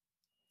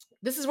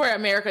 this is where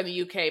America and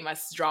the UK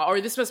must draw,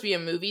 or this must be a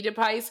movie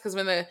device, because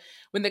when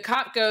the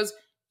cop goes,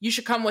 you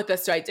should come with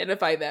us to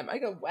identify them. I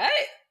go, what?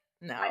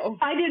 No.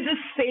 I did the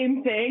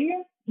same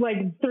thing, like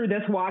through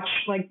this watch.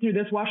 I was like,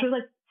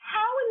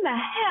 how in the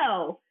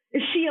hell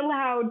is she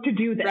allowed to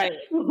do this?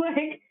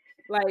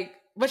 Right.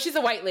 But she's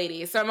a white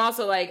lady, so I'm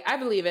also like, I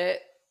believe it.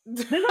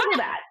 There's all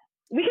that.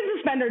 We can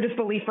suspend her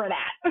disbelief for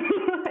that.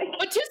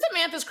 But to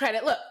Samantha's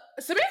credit, look,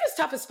 Samantha's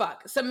tough as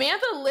fuck.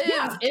 Samantha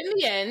lives in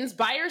the ends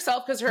by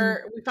herself because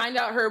we find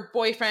out her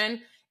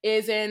boyfriend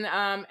is in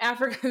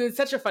Africa. It's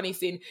such a funny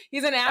scene.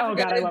 He's in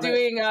Africa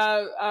doing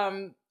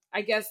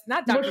I guess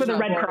not Doctors for the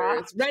Without Red Borders.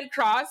 Cross. Red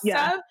Cross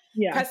stuff.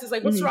 Yeah. Tess is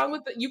like, what's wrong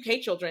with the UK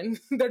children?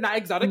 They're not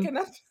exotic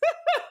enough.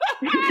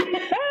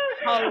 Hilarious.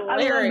 I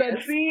love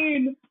that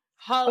scene.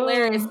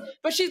 Hilarious.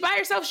 But she's by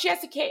herself. She has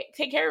to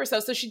take care of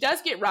herself. So she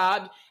does get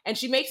robbed and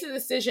she makes a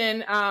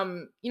decision.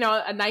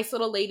 A nice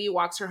little lady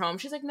walks her home.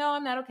 She's like, no,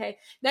 I'm not okay.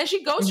 Then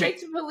she goes straight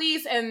to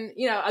police. And,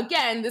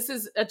 again, this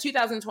is a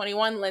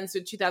 2021 lens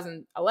to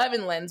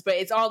 2011 lens, but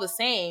it's all the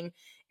same.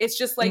 It's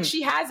just like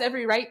she has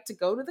every right to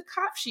go to the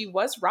cops. She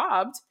was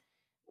robbed.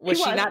 Was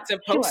she not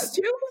supposed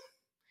to?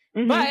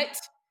 But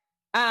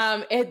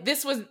if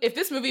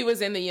this movie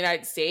was in the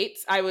United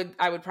States, I would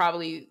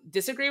probably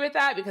disagree with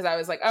that because I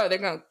was like, oh, they're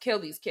gonna kill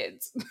these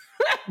kids.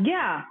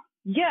 Yeah.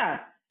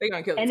 They're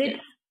gonna kill these kids.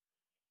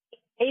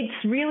 It's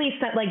really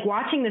like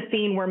watching the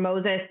scene where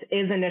Moses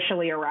is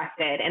initially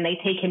arrested and they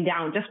take him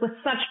down just with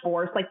such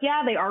force. Like,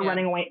 they are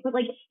running away, but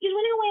like he's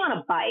running away on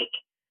a bike.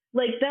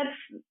 Like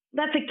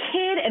that's a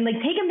kid, and like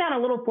take him down a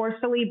little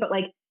forcefully, but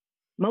like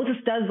Moses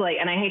does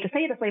and I hate to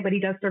say it this way, but he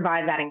does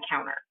survive that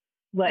encounter.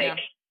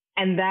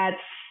 And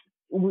that's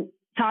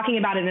talking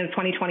about it in a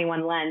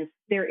 2021 lens.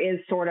 There is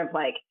sort of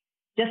like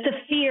just a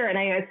fear, and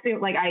I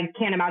assume I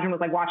can't imagine was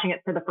like watching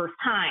it for the first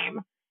time,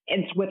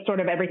 and with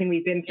sort of everything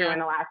we've been through in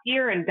the last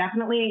year, and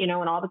definitely and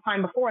all the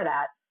time before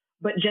that.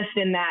 But just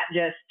in that,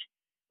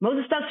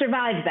 Moses does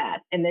survive that,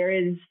 and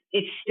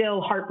it's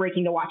still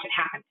heartbreaking to watch it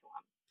happen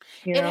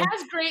to him. It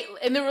has great,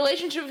 and the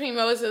relationship between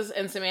Moses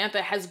and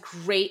Samantha has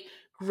great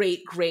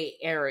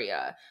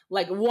area,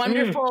 like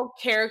wonderful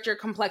character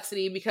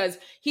complexity, because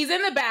he's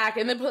in the back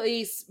in the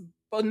police,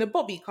 in the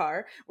bobby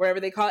car, wherever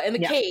they call it, in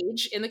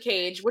the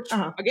cage, which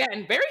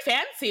again, very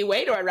fancy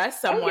way to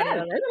arrest someone in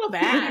a little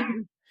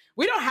van.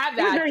 We don't have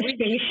that. Very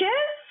spacious.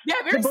 Yeah,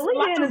 very. The bully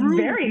van is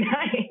very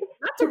nice.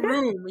 Lots of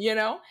room,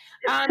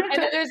 And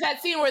then there's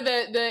that scene where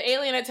the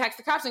alien attacks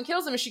the cops and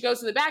kills him, and she goes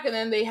to the back, and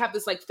then they have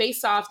this like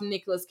face-off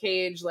Nicolas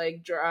Cage,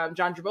 like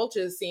John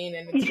Travolta scene,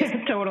 and it's just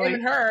totally him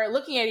and her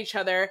looking at each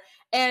other,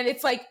 and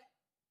it's like,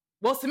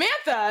 well,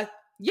 Samantha,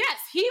 yes,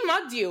 he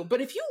mugged you,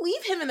 but if you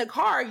leave him in the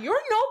car,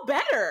 you're no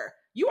better.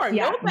 You are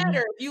no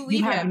better if you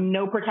leave him. You have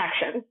no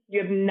protection.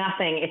 You have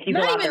nothing if you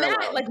go out there there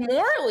alone. Like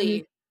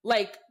morally,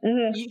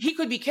 he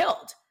could be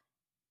killed.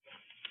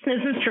 This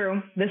is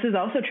true. This is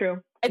also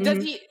true. And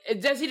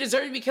does he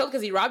deserve to be killed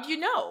because he robbed you?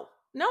 No,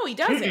 he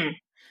doesn't. Mm-mm.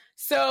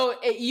 So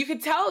you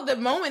could tell the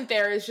moment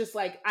there is just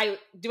like,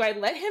 do I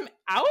let him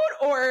out,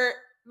 or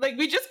like,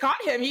 we just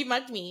caught him, he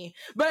mugged me,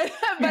 but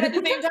at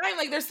the same time,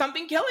 like, there's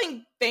something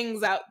killing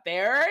things out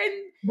there. And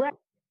right.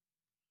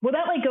 Well,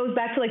 that like goes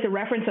back to like the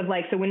reference of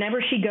like, so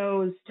whenever she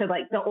goes to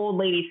like, the old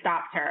lady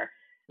stops her.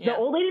 The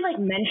old lady like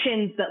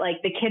mentions that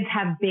like the kids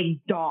have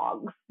big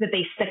dogs that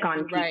they stick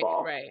on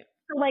people. Right.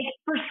 So like,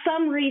 for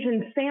some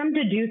reason, Sam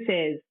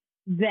deduces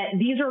that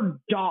these are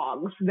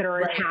dogs that are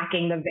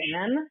attacking the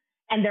van,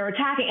 and they're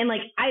attacking. And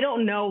like, I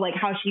don't know like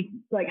how she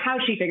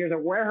figures or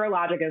where her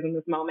logic is in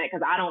this moment,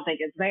 because I don't think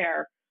it's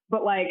there.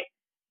 But like,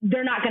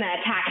 they're not going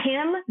to attack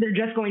him. They're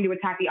just going to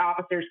attack the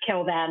officers,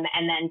 kill them,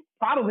 and then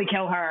probably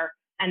kill her.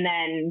 And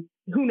then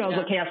who knows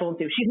what chaos will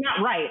do. She's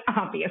not right,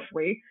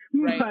 obviously,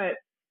 but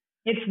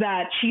it's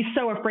that she's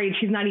so afraid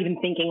she's not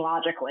even thinking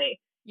logically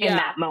in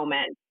that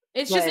moment.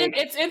 It's like,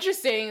 just, it's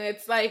interesting.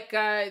 It's like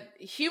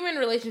human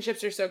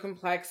relationships are so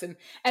complex, and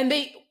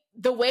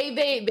the way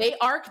they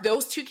arc,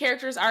 those two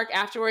characters arc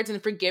afterwards,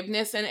 and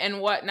forgiveness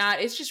and whatnot,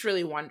 it's just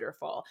really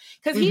wonderful.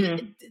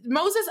 Because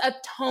Moses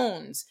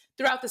atones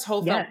throughout this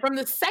whole film. From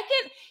the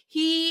second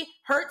he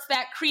hurts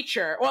that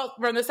creature,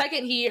 from the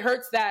second he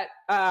hurts that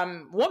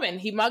woman,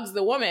 he mugs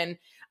the woman,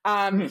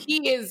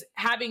 he's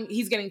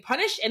getting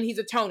punished and he's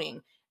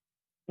atoning.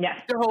 Yeah.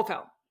 The whole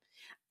film.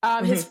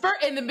 His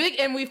first,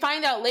 and we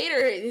find out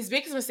later, his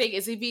biggest mistake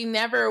is if he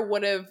never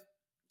would have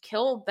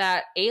killed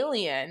that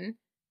alien,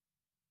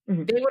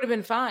 they would have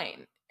been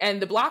fine,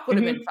 and the block would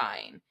have been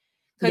fine,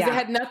 because it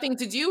had nothing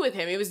to do with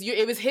him. It was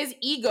his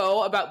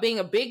ego about being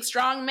a big,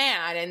 strong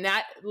man, and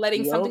not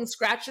letting something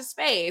scratch his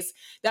face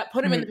that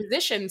put him in the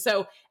position.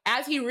 So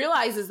as he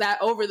realizes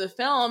that over the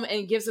film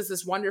and gives us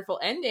this wonderful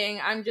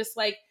ending, I'm just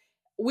like,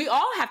 we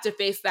all have to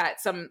face that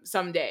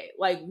someday.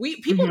 Like,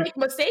 people make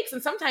mistakes,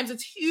 and sometimes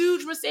it's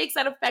huge mistakes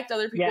that affect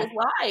other people's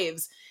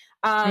lives.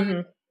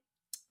 And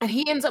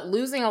he ends up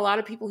losing a lot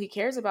of people he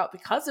cares about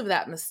because of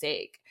that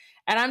mistake.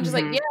 And I'm just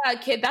like, yeah,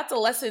 kid, that's a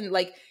lesson.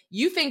 Like,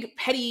 you think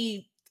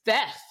petty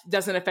theft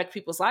doesn't affect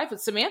people's life,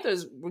 but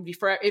Samantha's would be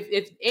forever.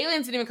 If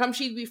aliens didn't even come,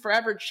 she'd be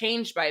forever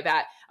changed by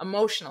that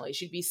emotionally.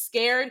 She'd be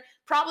scared,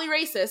 probably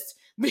racist,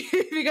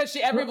 because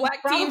every black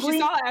teen she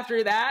saw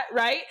after that,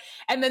 right?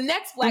 And the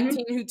next black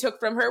teen who took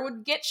from her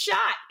would get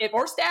shot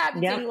or stabbed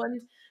in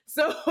England.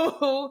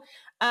 So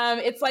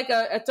it's like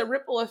it's a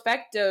ripple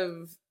effect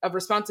of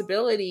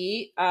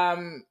responsibility.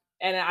 And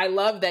I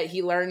love that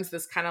he learns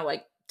this kind of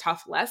like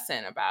tough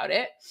lesson about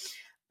it.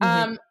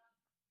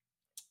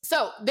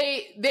 So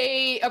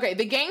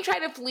the gang try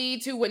to flee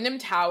to Wyndham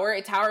Tower,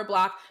 a tower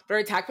block, but are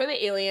attacked by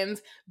the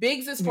aliens.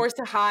 Biggs is forced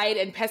to hide,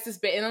 and Pest is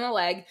bitten on the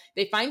leg.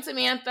 They find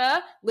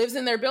Samantha, lives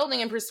in their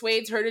building, and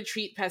persuades her to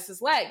treat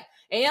Pest's leg.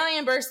 An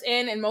alien bursts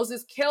in, and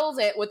Moses kills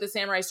it with the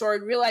samurai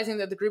sword. Realizing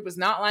that the group was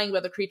not lying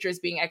about the creatures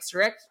being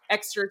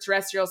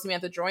extraterrestrial,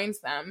 Samantha joins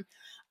them.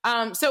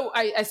 So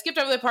I skipped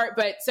over the part,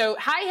 but so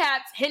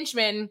Hi-Hat's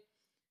henchman,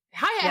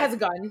 Hi-Hat has a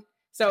gun.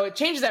 So it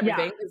changes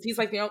everything, because he's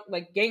like,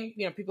 gang,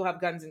 people have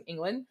guns in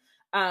England.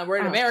 We're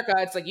in America.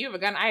 It's like, you have a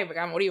gun, I have a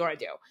gun. What do you want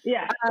to do?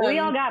 Yeah, we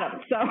all got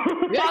him. So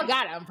we all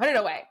got him. Put it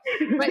away.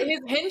 But his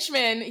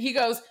henchman, he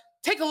goes,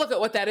 take a look at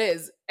what that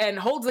is, and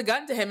holds the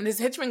gun to him. And his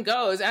henchman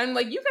goes, and I'm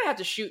like, you're gonna have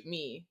to shoot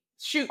me.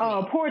 Shoot me.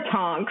 Oh, poor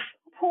Tonks.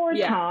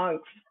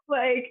 Tonks.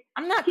 Like,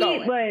 I'm not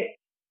going.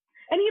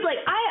 And he's like,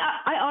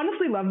 I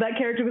honestly love that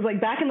character. It was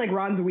like back in like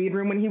Ron's weed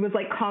room when he was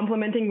like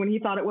complimenting when he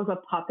thought it was a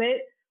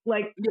puppet.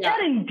 Like,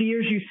 that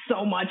endears you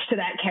so much to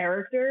that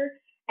character.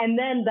 And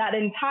then that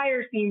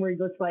entire scene where he's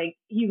like,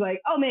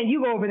 oh man,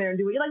 you go over there and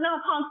do it. You're like, no,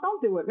 Tonks, don't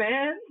do it,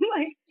 man.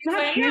 Like,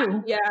 not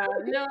you. Yeah,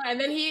 no.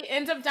 And then he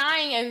ends up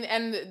dying,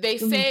 and they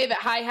say that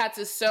Hi-Hats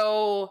is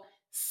so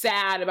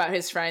sad about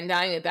his friend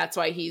dying that that's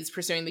why he's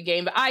pursuing the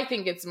game. But I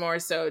think it's more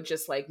so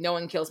just like, no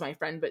one kills my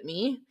friend but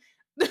me.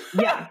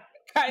 Yeah.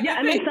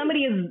 I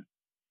mean,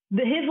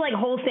 his like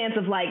whole stance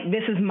of like,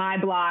 this is my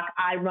block,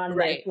 I run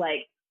this,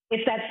 like,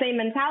 it's that same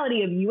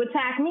mentality of, you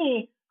attack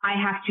me, I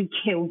have to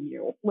kill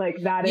you.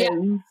 Like, that is.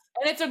 And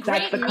it's a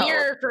great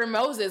mirror for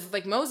Moses.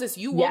 Like, Moses,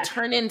 you will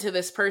turn into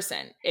this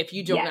person if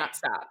you do not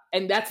stop.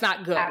 And that's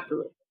not good.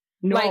 Absolutely.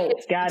 No, like,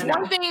 it's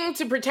one thing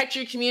to protect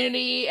your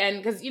community,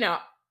 and because, I'm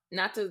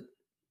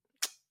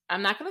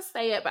not going to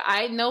say it, but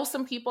I know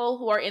some people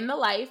who are in the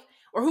life,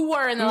 or who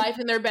were in the life,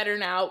 and they're better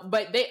now.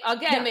 But they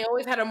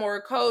always had a moral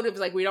code. It was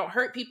like, we don't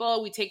hurt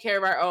people. We take care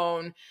of our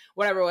own,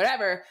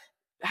 whatever.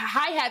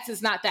 Hi-Hats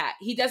is not that.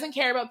 He doesn't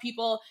care about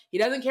people. He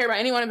doesn't care about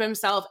anyone of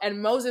himself.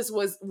 And Moses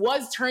was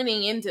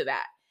turning into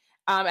that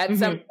at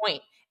some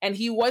point. And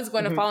he was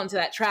going to fall into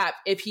that trap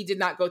if he did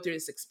not go through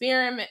this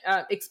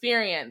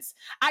experience.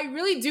 I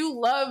really do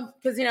love,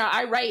 because,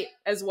 I write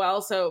as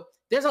well. So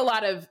there's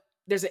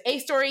an A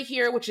story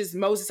here, which is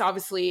Moses,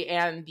 obviously,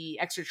 and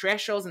the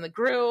extraterrestrials and the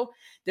Gru.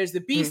 There's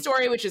the B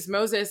story, which is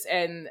Moses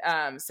and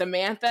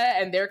Samantha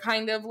and their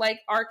kind of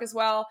like arc as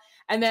well.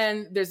 And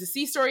then there's the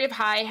C story of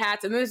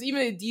Hi-Hats. And then there's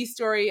even a D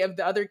story of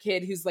the other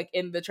kid who's like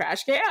in the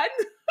trash can.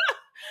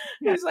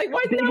 He's like,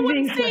 why did no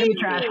one save me?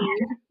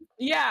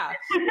 Yeah.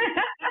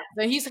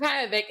 So he's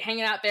kind of like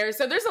hanging out there.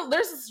 So there's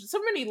so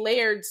many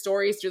layered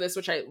stories through this,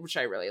 which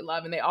I really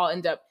love, and they all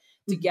end up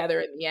together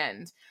in the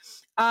end.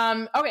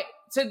 Okay,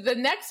 so the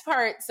next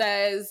part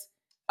says,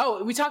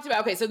 oh, we talked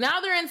about, okay, so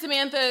now they're in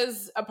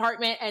Samantha's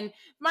apartment, and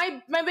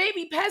my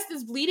baby Pest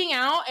is bleeding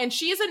out, and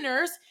she is a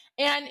nurse,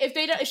 and if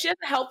she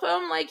doesn't help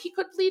him, like, he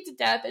could bleed to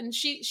death, and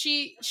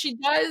she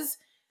does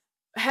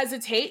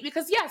hesitate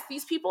because, yes,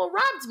 these people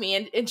robbed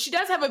me, and she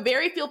does have a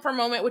very feel for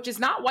moment, which is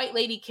not white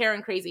lady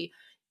Karen crazy.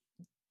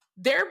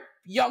 They're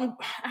young.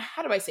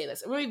 How do I say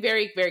this? I'm going to be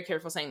very, very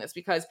careful saying this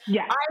because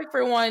I,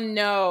 for one,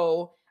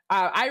 know,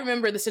 I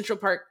remember the Central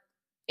Park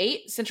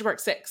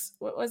 6.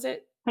 What was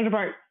it? Central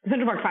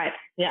Park 5.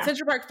 Yeah.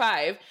 Central Park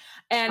 5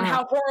 and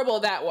how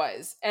horrible that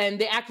was and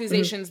the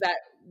accusations that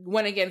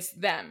went against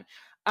them.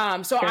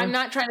 So I'm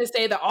not trying to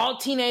say that all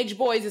teenage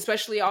boys,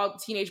 especially all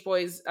teenage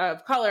boys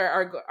of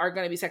color, are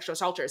going to be sexual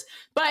assaulters.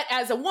 But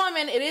as a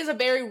woman, it is a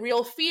very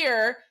real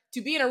fear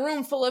to be in a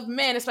room full of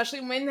men,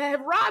 especially men that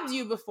have robbed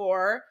you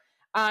before.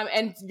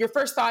 And your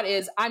first thought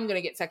is, I'm going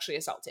to get sexually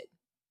assaulted.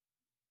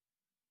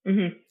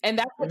 And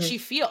that's what she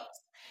feels.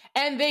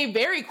 And they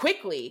very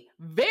quickly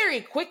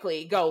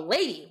go,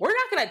 lady, we're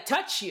not going to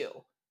touch you.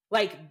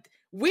 Like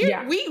we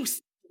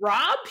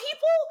rob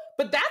people,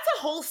 but that's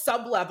a whole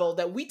sub level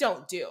that we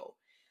don't do.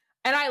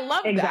 And I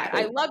love that.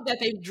 I love that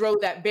they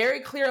drove that very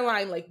clear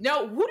line. Like,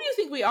 no, who do you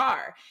think we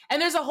are? And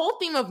there's a whole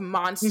theme of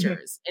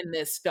monsters in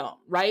this film,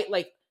 right?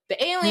 Like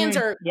the aliens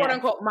are quote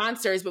unquote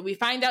monsters, but we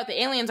find out the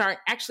aliens aren't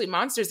actually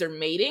monsters. They're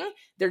mating.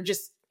 They're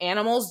just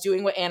animals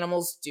doing what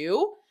animals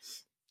do.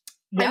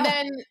 Yeah. And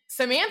then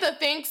Samantha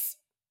thinks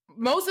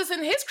Moses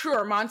and his crew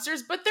are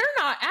monsters, but they're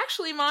not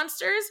actually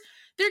monsters.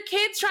 They're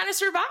kids trying to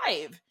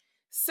survive.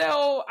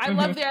 So I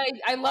love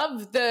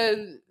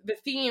the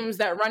themes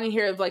that run in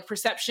here of like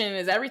perception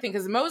is everything,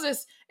 because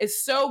Moses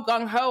is so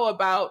gung-ho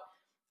about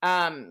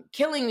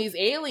killing these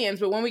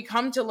aliens, but when we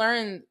come to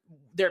learn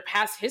their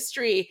past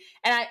history,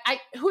 and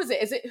I who is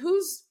it?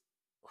 Who's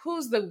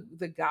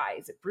the guy?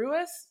 Is it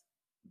Brewis?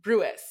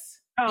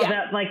 Oh,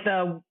 yeah.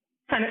 The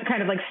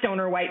kind of like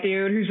stoner white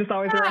dude who's just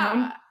always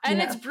around.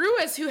 And it's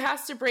Brewis who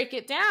has to break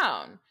it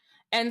down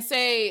and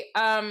say,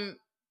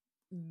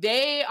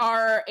 they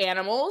are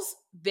animals.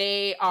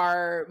 They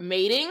are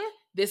mating.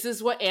 This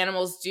is what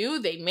animals do.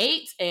 They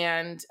mate,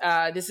 and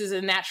this is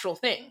a natural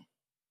thing.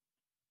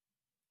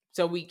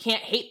 So we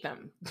can't hate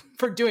them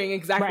for doing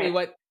exactly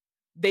what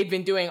they've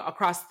been doing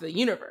across the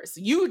universe.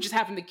 You just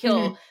happen to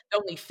kill the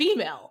only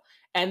female,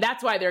 and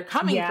that's why they're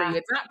coming for you.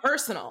 It's not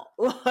personal.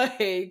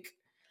 Like,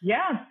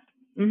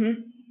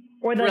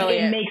 or that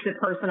it makes it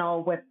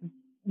personal with,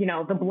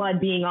 the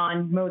blood being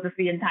on Moses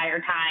the entire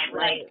time.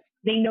 Like,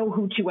 they know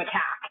who to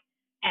attack.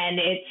 And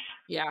it's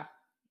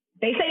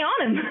they stay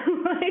on him.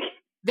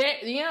 And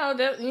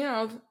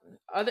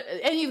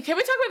can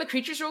we talk about the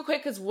creatures real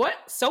quick? Because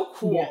so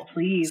cool. Yes,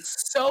 please.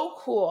 So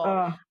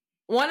cool.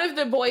 One of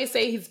the boys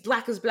say he's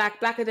black as black,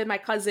 blacker than my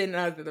cousin.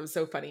 That was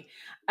so funny.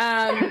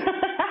 But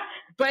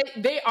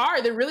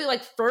they're really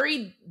like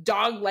furry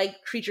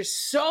dog-like creatures,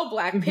 so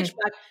black, pitch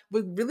black,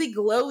 with really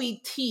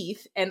glowy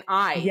teeth and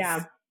eyes.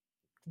 Yeah.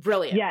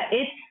 Brilliant. Yeah,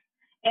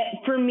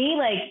 for me,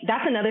 like,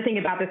 that's another thing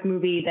about this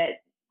movie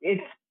that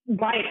it's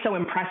why it's so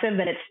impressive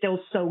that it's still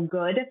so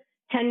good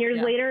 10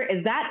 years later,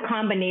 is that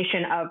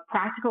combination of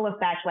practical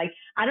effects. Like,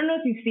 I don't know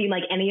if you've seen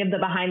like any of the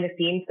behind the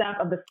scenes stuff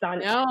of the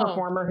stunt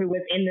performer who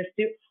was in the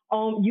suit.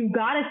 You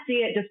got to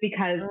see it just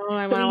because he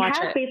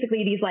has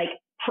basically these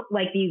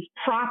these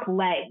prop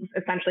legs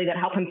essentially that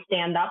help him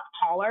stand up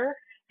taller.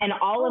 And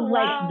all of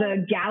like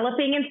the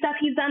galloping and stuff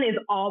he's done is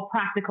all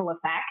practical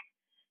effects.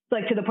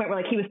 Like to the point where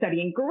like he was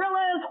studying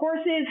gorillas,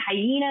 horses,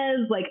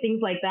 hyenas, like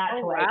things like that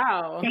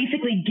to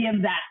basically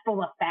give that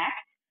full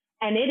effect.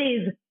 And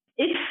it's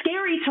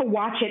scary to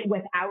watch it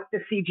without the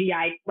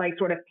CGI like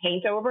sort of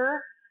paint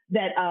over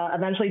that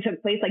eventually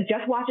took place. Like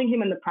just watching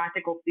him in the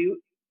practical suit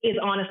is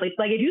honestly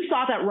like if you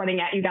saw that running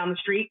at you down the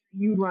street,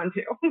 you'd run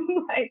too.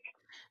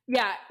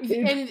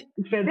 And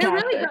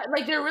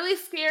they're really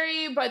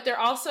scary, but they're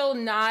also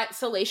not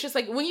salacious.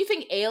 Like when you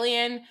think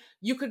alien,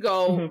 you could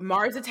go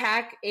Mars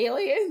Attack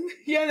Alien,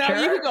 you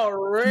could go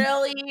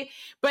really,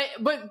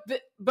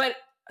 but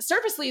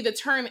surfacely the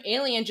term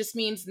alien just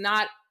means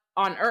not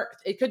on Earth.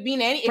 It could mean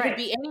could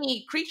be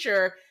any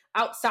creature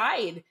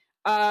outside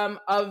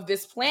of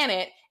this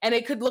planet, and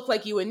it could look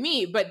like you and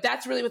me, but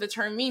that's really what the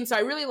term means. So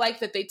I really like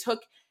that they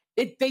took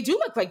it. They do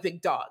look like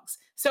big dogs.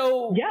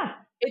 So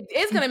it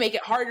is going to make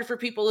it harder for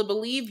people to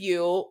believe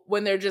you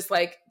when they're just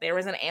like, there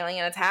was an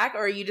alien attack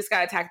or you just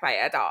got attacked by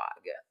a dog.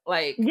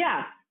 Like,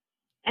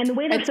 and the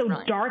way they're so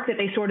dark that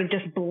they sort of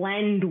just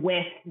blend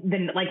with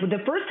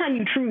the first time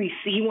you truly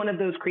see one of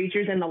those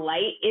creatures in the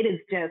light,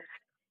 it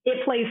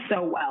plays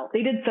so well.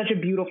 They did such a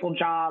beautiful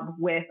job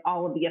with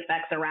all of the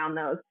effects around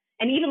those.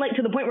 And even like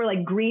to the point where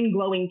like green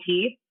glowing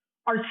teeth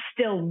are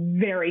still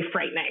very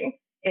frightening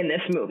in this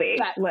movie.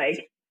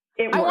 Like,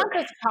 I want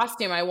this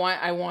costume. I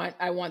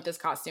want this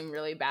costume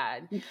really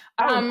bad.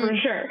 For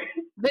sure.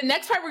 The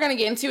next part we're going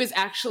to get into is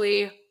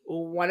actually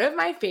one of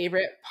my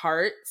favorite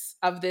parts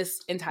of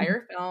this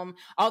entire film,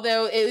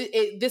 although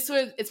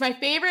it's my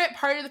favorite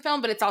part of the film,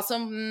 but it's also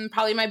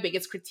probably my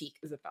biggest critique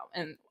of the film.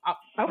 And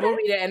we'll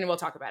read it and we'll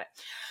talk about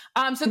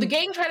it. So the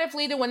gang try to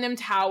flee the Wyndham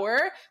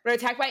Tower, but are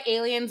attacked by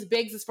aliens.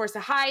 Biggs is forced to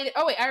hide.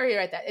 Oh wait, I already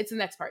read that. It's the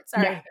next part.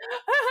 Sorry. Yeah.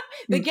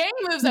 The gang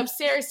moves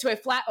upstairs to a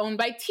flat owned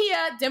by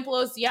Tia,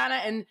 Dimples,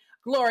 Diana, and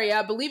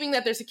Gloria, believing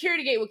that their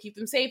security gate will keep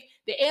them safe.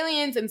 The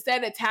aliens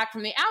instead attack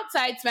from the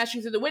outside,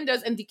 smashing through the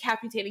windows and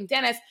decapitating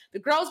Dennis. The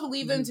girls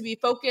believe them to be the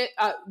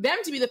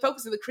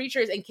focus of the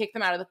creatures and kick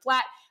them out of the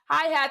flat.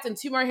 Hi-Hats and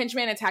 2 more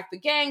henchmen attack the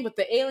gang, but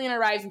the alien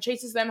arrives and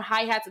chases them,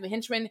 Hi-Hats and the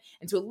henchmen,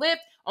 into a lift.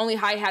 Only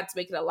Hi-Hats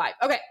make it alive.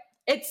 Okay,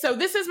 so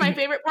this is my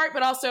favorite part,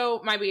 but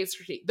also my biggest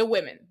critique. The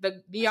women,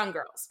 the young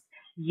girls.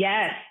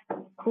 Yes,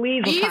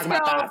 please. These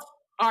girls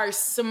are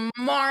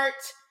smart,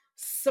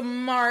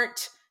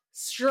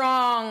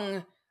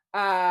 strong,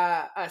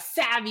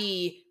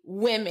 savvy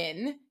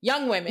women,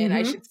 young women,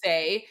 I should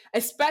say,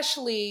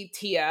 especially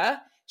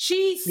Tia.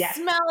 She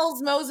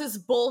smells Moses'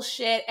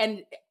 bullshit,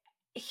 and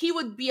he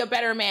would be a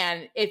better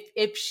man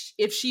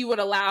if she would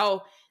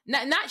allow,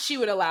 not she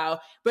would allow,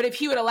 but if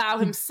he would allow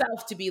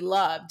himself to be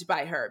loved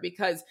by her,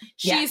 because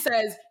she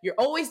says, you're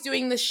always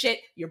doing this shit.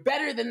 You're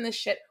better than this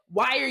shit.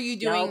 Why are you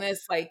doing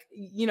this? Like,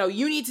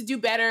 you need to do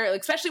better.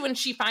 Like, especially when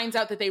she finds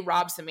out that they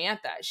robbed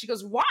Samantha. She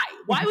goes, why?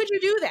 Why would you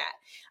do that?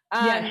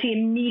 She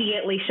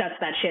immediately shuts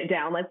that shit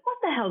down. Like, what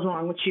the hell's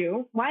wrong with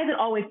you? Why is it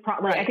always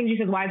I think she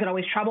says, why is it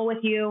always trouble with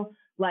you?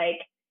 Like,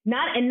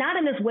 not in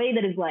this way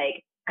that is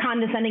like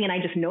condescending and I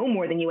just know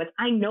more than you. It's,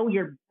 I know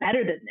you're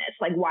better than this.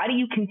 Like, why do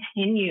you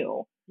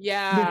continue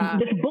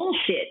this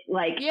bullshit?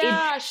 Like,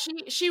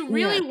 she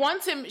really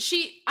wants him.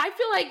 I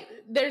feel like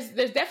there's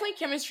definitely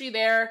chemistry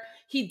there.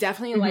 He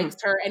definitely likes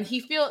her, and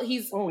he's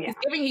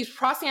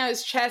crossing out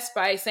his chest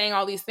by saying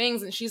all these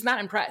things, and she's not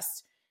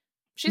impressed.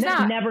 She's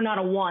not. Never, not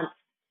a once.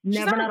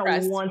 Never, not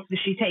a once does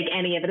she take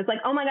any of it. It's like,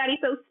 oh my God, he's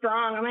so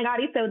strong. Oh my God,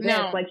 he's so this.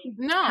 Like, she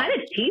kind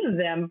of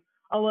teases him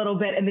a little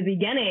bit in the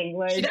beginning.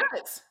 Like, she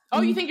does. Oh,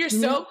 you think you're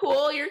so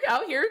cool? You're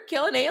out here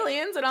killing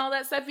aliens and all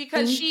that stuff.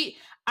 Because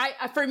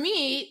for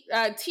me,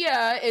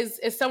 Tia is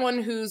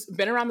someone who's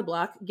been around the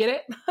block. Get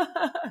it?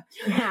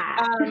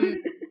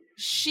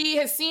 She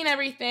has seen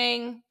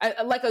everything.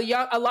 Like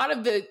a lot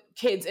of the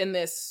kids in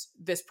this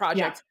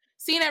project.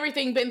 Seen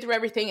everything, been through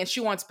everything, and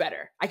she wants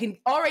better. I can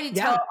already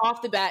tell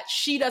off the bat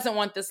she doesn't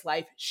want this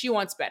life. She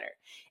wants better.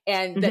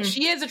 And that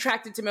she is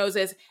attracted to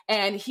Moses,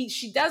 and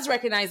she does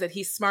recognize that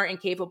he's smart and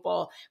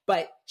capable,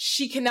 but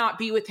she cannot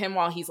be with him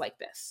while he's like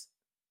this.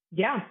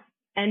 Yeah.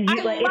 And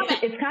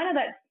it's kind of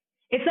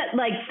that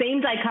like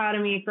same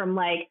dichotomy from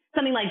like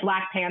something like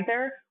Black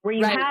Panther, where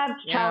you have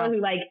T'Challa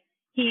who like,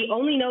 he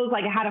only knows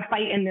like how to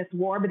fight in this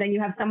war, but then you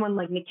have someone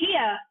like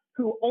Nakia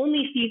who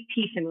only sees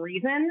peace and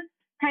reason.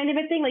 Kind of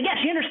a thing. Like,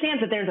 she understands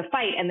that there's a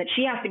fight and that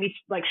she has to be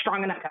like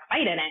strong enough to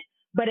fight in it,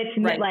 but it's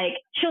like,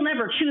 she'll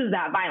never choose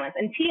that violence.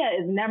 And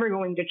Tia is never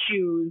going to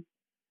choose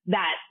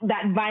that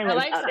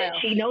violence of it.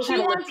 She knows how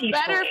to live peacefully.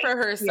 Better for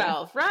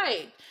herself. Yeah.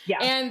 Right. Yeah.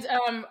 And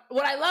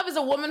what I love is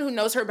a woman who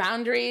knows her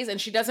boundaries,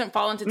 and she doesn't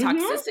fall into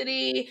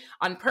toxicity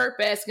on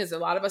purpose, because a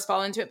lot of us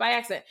fall into it by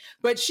accident.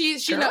 But she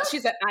knows, she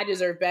said, I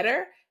deserve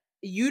better.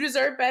 You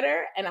deserve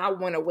better. And I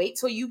want to wait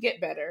till you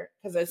get better,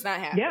 because it's not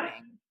happening. Yeah.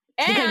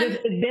 And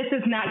this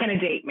is not going to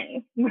date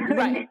me.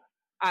 Right.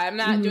 I'm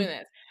not doing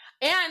this.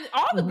 And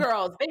all the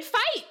girls, they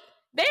fight.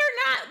 They're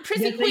not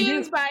prissy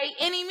queens by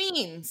any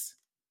means.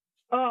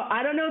 Oh,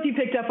 I don't know if you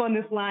picked up on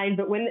this line,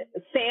 but when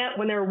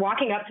they're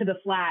walking up to the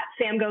flat,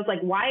 Sam goes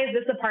like, why is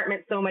this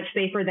apartment so much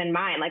safer than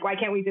mine? Like, why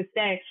can't we just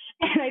stay?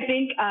 And I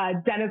think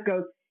Dennis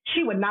goes,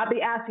 she would not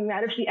be asking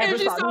that if she ever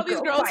saw these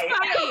girls fight.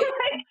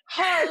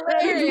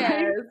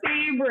 Hilarious. My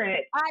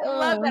favorite. I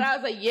love that. I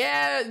was like,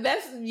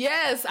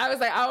 yes. I was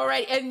like, all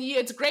right. And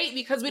it's great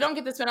because we don't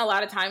get to spend a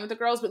lot of time with the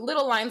girls, but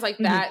little lines like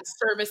that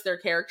service their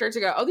character to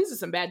go, oh, these are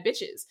some bad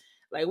bitches.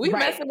 Like, we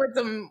messing with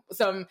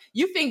some,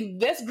 you think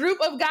this group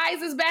of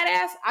guys is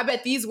badass? I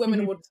bet these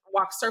women would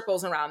walk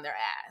circles around their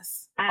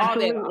ass.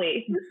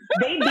 Absolutely.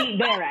 They beat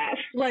their ass.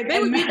 Like, they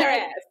would beat their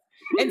ass.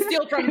 And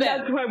steal from them.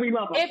 That's why we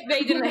love them. If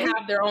they didn't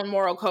have their own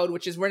moral code,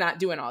 which is we're not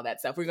doing all that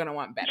stuff. We're going to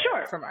want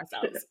better from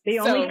ourselves. They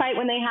only fight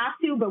when they have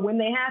to, but when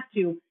they have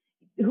to,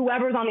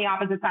 whoever's on the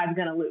opposite side is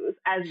going to lose,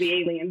 as the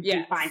aliens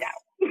do find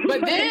out.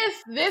 But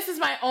this is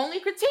my only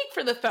critique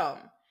for the film.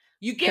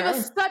 You give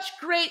us such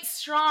great,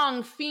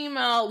 strong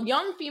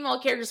young female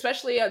characters,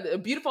 especially a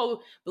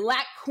beautiful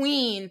Black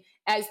queen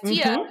as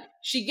Tia.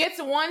 She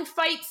gets one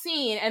fight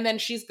scene and then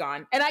she's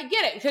gone. And I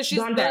get it because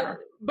she's there.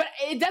 But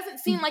it doesn't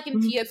seem like in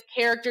Tia's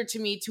character to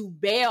me to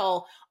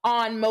bail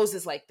on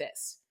Moses like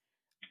this.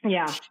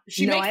 Yeah.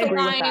 She makes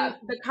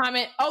the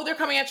comment, oh, they're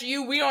coming after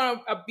you. We don't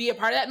want to be a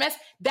part of that mess.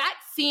 That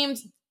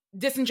seems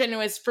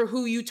disingenuous for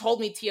who you told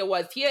me Tia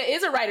was. Tia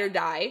is a ride or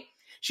die.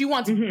 She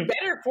wants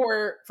better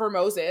for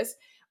Moses.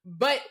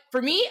 But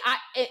for me,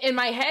 in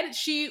my head,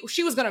 she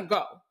was going to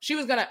go. She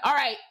was going to, all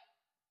right,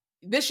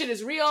 this shit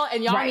is real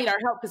and y'all need our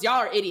help because y'all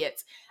are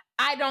idiots.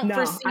 I don't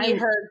foresee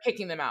her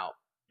kicking them out.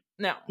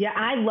 No. Yeah,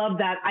 I love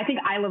that. I think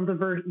I love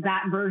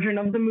that version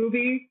of the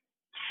movie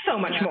so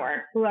much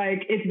more.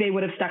 Like, if they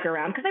would have stuck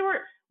around. Because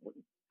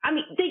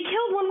they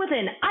killed one with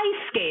an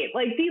ice skate.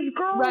 Like, these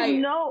girls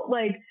know,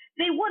 like,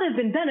 they would have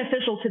been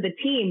beneficial to the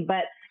team,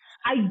 but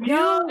I do.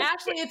 No,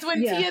 actually, it's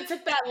when Tia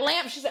took that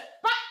lamp. She said,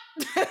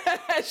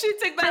 she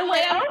took that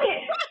lamp.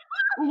 Okay.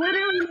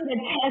 Literally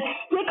a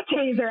stick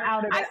taser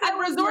out of it. I said,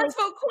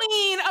 resourceful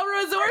queen, a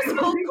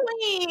resourceful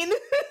queen.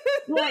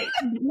 Like,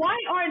 why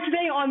aren't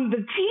they on the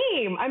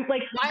team? I'm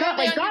like, God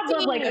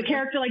love like a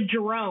character like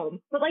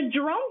Jerome, but like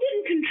Jerome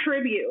didn't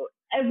contribute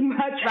as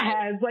much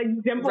as like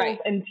Dimples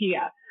and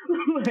Tia.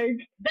 Like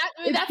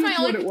that's my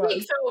only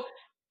critique. So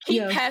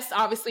keep Pest,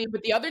 obviously,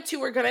 but the other two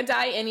were gonna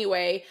die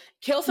anyway.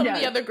 Kill some of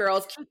the other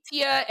girls. Keep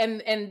Tia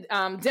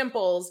and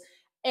Dimples,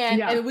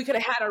 and we could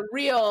have had a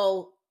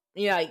real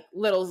like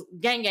little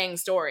gang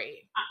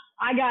story.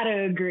 I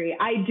gotta agree.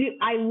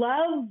 I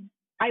love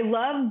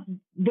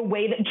the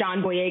way that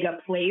John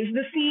Boyega plays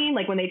the scene.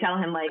 Like when they tell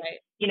him, like,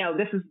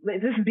 this is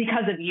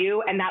because of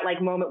you, and that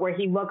like moment where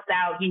he looks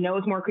out, he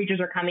knows more creatures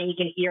are coming, he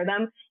can hear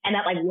them, and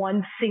that like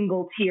one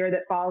single tear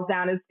that falls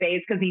down his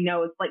face because he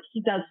knows, like,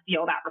 he does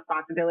feel that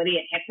responsibility.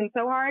 It hits him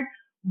so hard.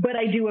 But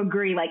I do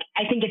agree. Like,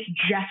 I think it's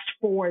just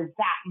for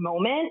that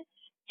moment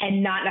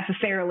and not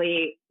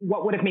necessarily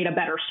what would have made a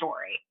better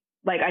story.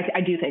 Like, I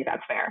do think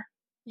that's fair.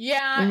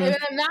 Yeah. And then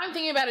now I'm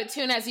thinking about it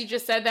too. And as you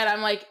just said that,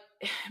 I'm like,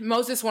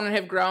 Moses wouldn't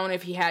have grown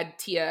if he had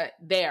Tia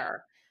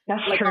there.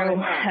 That's true.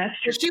 That's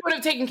true. She would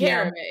have taken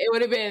care of it. It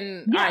would have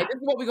been, all right, this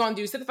is what we're going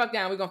to do. Sit the fuck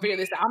down. We're going to figure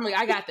this out. I'm like,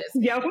 I got this.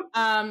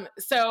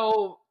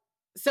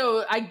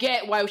 So I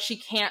get why she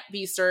can't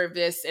be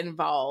service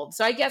involved.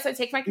 So I guess I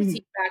take my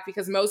critique back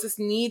because Moses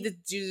needs to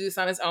do this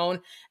on his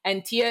own.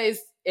 And Tia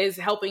is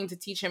helping to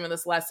teach him in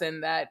this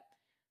lesson that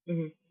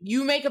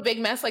you make a big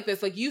mess like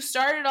this. Like, you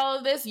started all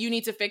of this. You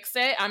need to fix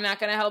it. I'm not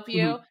going to help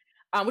you,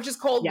 which is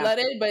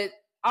cold-blooded. But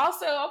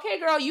also, okay,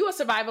 girl, you a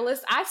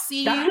survivalist. I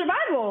see That's you.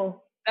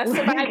 survival. That's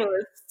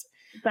survivalist.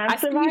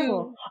 That's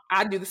survival.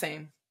 I'd do the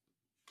same.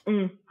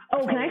 Oh,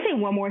 can I say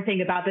one more thing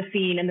about the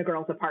scene in the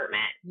girls'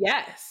 apartment?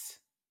 Yes.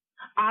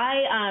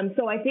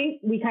 So I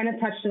think we kind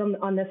of touched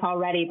on this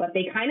already, but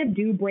they kind of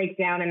do break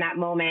down in that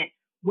moment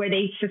where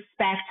they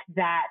suspect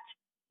that,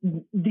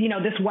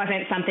 this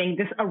wasn't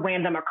a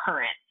random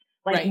occurrence.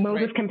 Like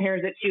Moses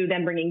compares it to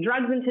them bringing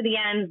drugs into the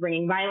ends,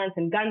 bringing violence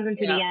and guns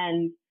into the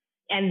ends,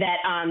 and that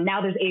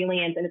now there's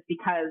aliens, and it's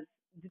because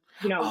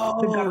the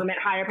government,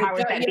 higher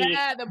powers that be,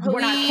 the police, we're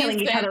not killing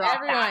each other off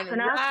fast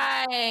enough.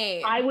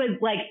 Right. I was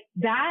like,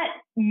 that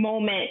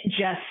moment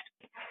just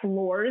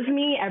floors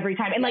me every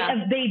time. And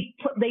like,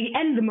 they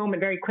end the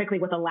moment very quickly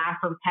with a laugh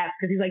from Pest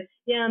because he's like,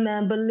 "Yeah,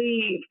 man,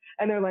 believe,"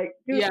 and they're like,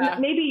 "Dude,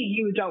 maybe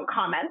you don't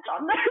comment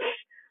on this."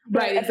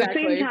 But at the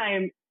same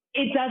time,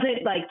 it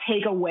doesn't like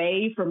take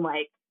away from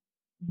like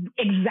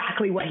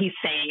exactly what he's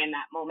saying in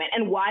that moment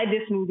and why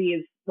this movie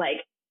is like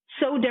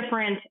so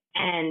different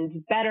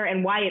and better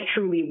and why it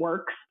truly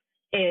works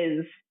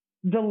is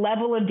the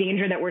level of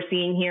danger that we're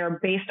seeing here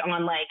based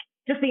on like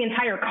just the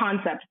entire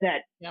concept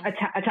that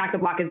Attack the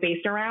Block is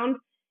based around.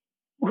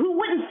 Who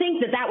wouldn't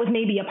think that was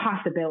maybe a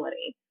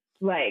possibility?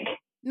 Like,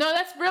 no,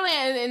 that's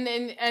brilliant.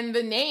 And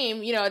the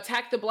name,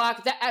 Attack the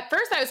Block, that at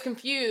first I was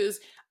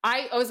confused.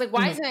 I was like,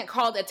 why isn't it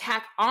called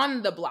Attack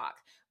on the Block?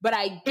 But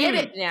I get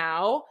it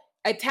now.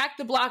 Attack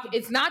the Block,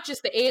 it's not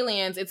just the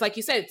aliens. It's like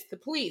you said, it's the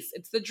police,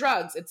 it's the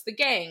drugs, it's the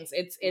gangs,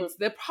 it's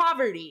the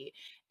poverty,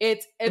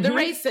 it's the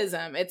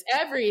racism, it's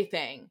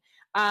everything.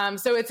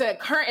 So it's a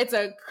current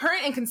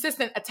and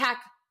consistent attack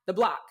the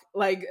block.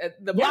 Like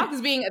the block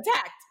is being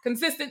attacked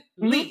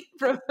consistently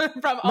from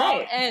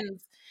all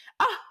ends.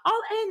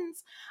 All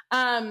ends.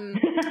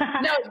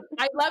 No,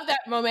 I love that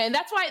moment. And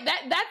that's why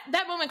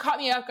that moment caught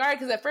me off guard,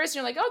 because at first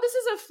you're like, oh, this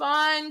is a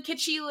fun,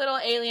 kitschy little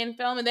alien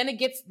film. And then it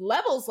gets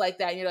levels like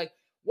that. And you're like,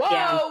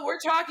 whoa, we're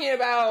talking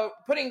about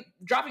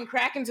dropping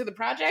crack into the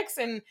projects.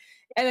 And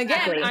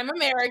again, I'm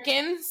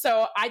American,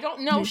 so I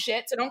don't know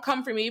shit. So don't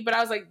come for me. But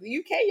I was like, the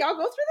UK, y'all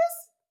go through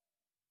this?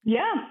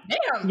 Yeah.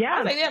 Damn. Yeah.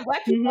 I was like, damn,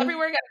 black people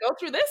everywhere got to go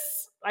through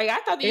this. Like, I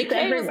thought the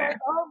UK was like,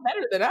 oh,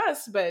 better than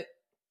us, but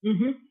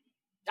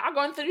y'all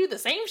going through the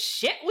same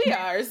shit we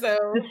are. So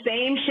the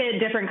same shit,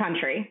 different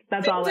country.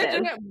 That's all it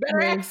is.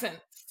 Better accents.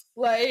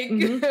 Like,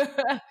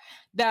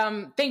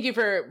 thank you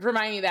for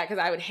reminding me of that, because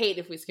I would hate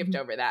if we skipped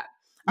over that.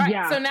 All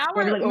right, so now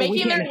we're like,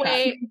 making their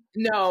way.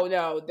 No,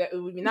 that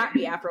would not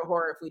be Afro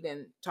horror if we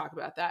didn't talk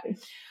about that.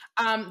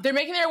 They're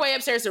making their way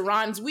upstairs to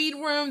Ron's weed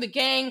room. The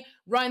gang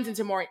runs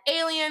into more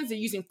aliens. They're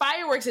using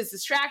fireworks as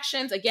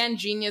distractions. Again,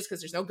 genius, because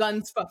there's no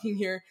guns fucking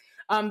here.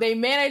 They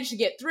manage to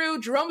get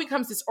through. Jerome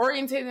becomes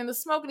disoriented in the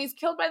smoke, and he's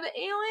killed by the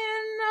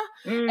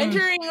alien.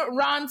 Entering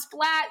Ron's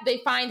flat, they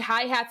find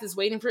Hi-Hats is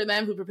waiting for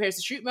them, who prepares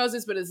to shoot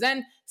Moses, but is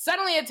then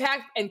suddenly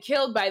attacked and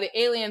killed by the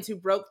aliens who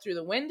broke through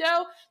the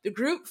window. The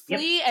group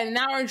flee and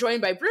now are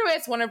joined by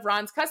Bruitz, one of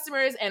Ron's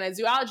customers, and a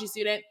zoology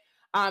student.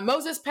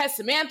 Moses, Pest,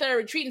 Samantha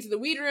retreat into the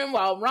weed room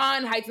while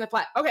Ron hides in the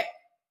flat. Okay,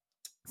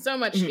 so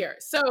much here.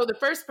 So the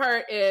first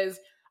part is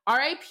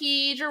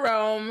R.I.P.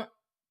 Jerome.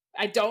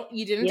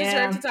 You didn't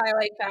deserve to die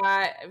like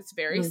that. It was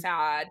very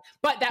sad.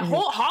 But that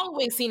whole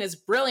hallway scene is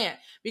brilliant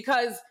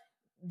because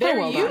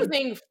they're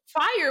using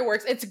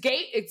fireworks. It's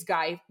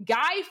Guy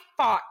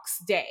Fawkes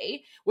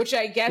Day, which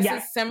I guess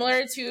is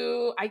similar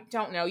to, I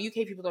don't know,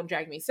 UK people don't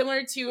drag me,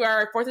 similar to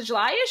our 4th of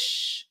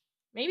July-ish,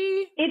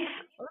 maybe?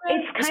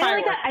 It's kind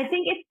of like I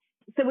think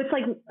it's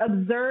like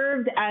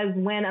observed as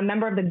when a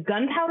member of the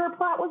gunpowder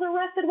plot was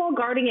arrested while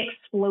guarding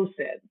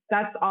explosives.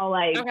 That's all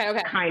I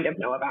kind of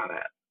know about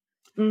it.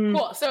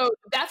 Cool. So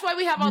that's why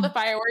we have all the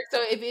fireworks.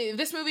 So if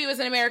this movie was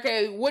in America,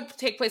 it would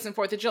take place on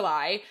 4th of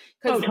July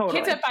because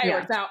kids have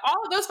fireworks. Now,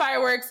 all of those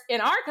fireworks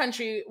in our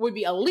country would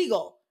be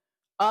illegal.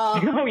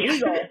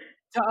 Illegal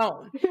to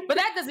own. But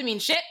that doesn't mean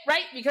shit,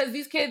 right? Because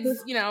these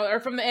kids, are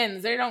from the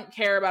ends. They don't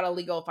care about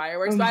illegal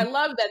fireworks. But I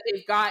love that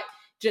they've got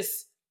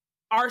just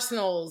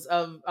arsenals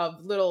of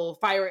little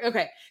fireworks.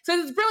 Okay. So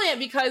it's brilliant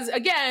because,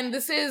 again,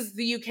 this is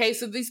the UK.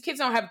 So these kids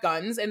don't have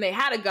guns. And they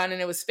had a gun and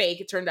it was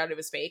fake. It turned out it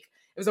was fake.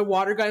 It was a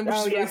water gun, which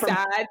is really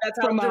sad. That's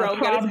how Jerome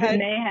got his head.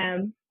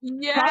 Mayhem.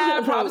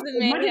 Yeah, Probs and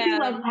Mayhem. Much as you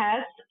love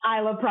Pest, I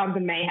love Probs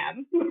and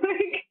Mayhem.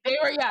 They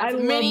were,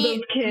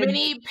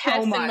 mini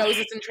Pest and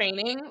Moses in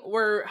Training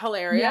were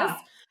hilarious. Yeah.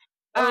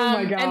 Oh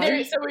my God.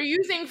 So we're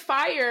using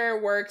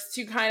fireworks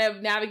to kind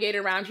of navigate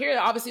around here.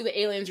 Obviously, the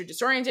aliens are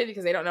disoriented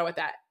because they don't know what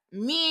that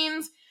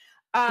means.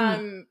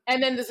 And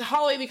then this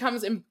hallway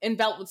becomes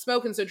enveloped with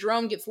smoke, and so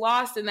Jerome gets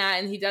lost in that,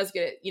 and he does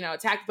get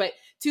attacked. But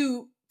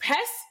to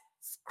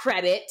Pest's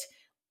credit,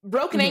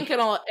 broken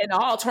ankle and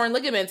all, torn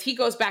ligaments, he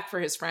goes back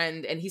for his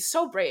friend, and he's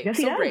so brave. Yes,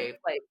 brave.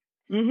 Like,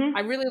 I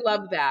really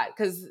love that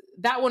because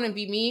that wouldn't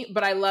be me,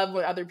 but I love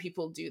when other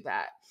people do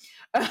that.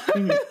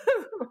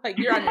 Like,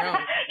 you're on your own.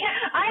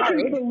 I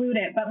can salute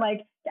it, but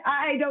like,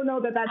 I don't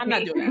know that that's I'm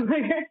not doing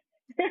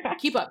that.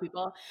 Keep up,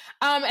 people.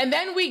 And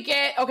then we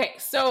get,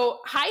 so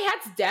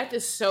Hi-Hat's death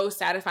is so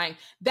satisfying.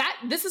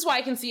 This is why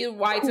I can see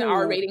why it's an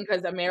R rating,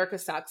 because America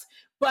sucks.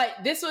 But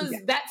this was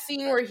that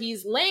scene where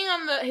he's laying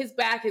on his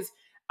back, his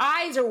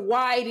eyes are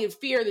wide in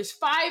fear. There's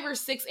 5 or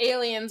 6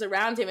 aliens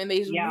around him, and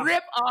they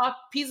rip off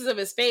pieces of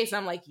his face.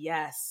 I'm like,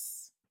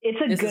 yes.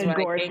 It's a good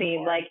gore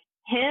scene. Like,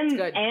 him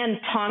and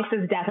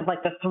Tonks' death of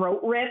like the throat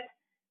rip.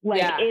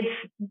 Like,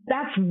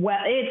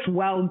 it's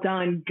well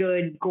done,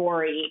 good,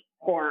 gory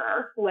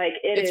horror. Like,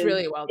 it's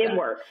really well done. It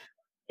works.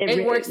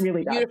 It works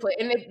really beautifully.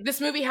 And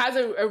this movie has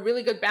a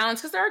really good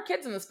balance because there are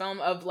kids in this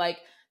film of like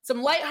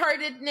some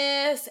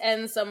lightheartedness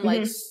and some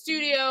like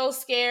studio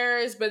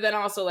scares, but then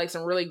also like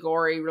some really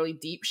gory, really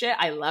deep shit.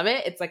 I love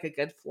it. It's like a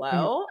good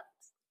flow.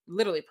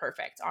 Literally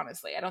perfect,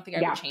 honestly. I don't think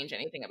I would change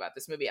anything about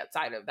this movie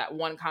outside of that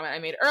one comment I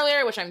made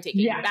earlier, which I'm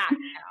taking back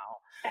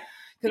now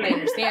because I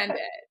understand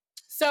it.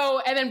 So,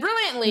 and then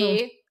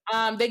brilliantly,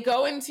 they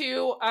go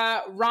into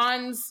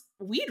Ron's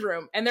weed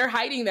room and they're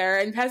hiding there,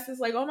 and Pest is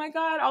like, oh my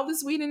God, all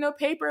this weed and no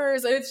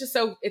papers. And it's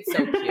so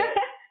cute.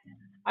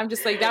 I'm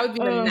just like, that would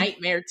be a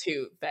nightmare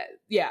too. But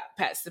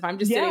Pest, if I'm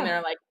just sitting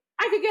there like,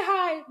 I could get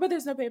high, but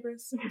there's no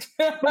papers.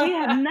 But we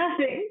have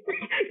nothing.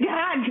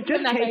 God,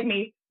 just take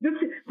me. Just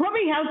put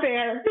me out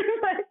there.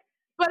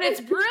 But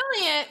it's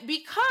brilliant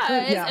because,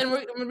 and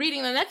we're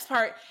reading the next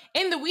part,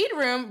 in the weed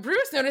room,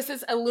 Bruce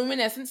notices a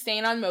luminescent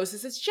stain on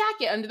Moses'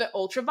 jacket under the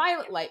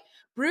ultraviolet light.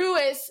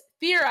 Bruce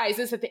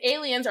theorizes that the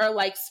aliens are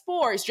like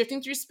spores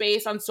drifting through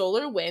space on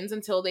solar winds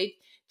until they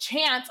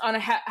chance on a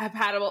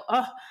habitable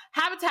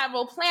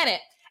planet.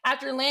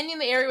 After landing in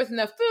the area with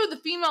enough food, the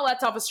female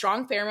lets off a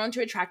strong pheromone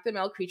to attract the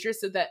male creatures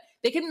so that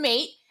they can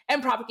mate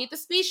and propagate the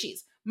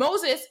species.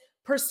 Moses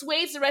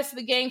persuades the rest of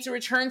the gang to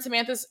return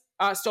Samantha's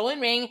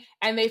stolen ring,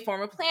 and they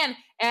form a plan.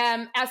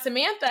 As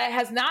Samantha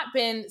has not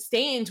been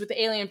stained with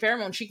the alien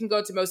pheromone, she can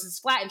go to Moses'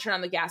 flat and turn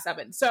on the gas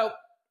oven. So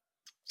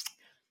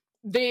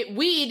the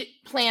weed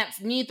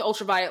plants need the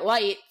ultraviolet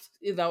light,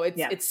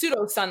 it's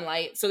pseudo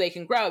sunlight, so they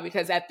can grow,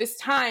 because at this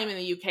time in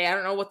the UK, I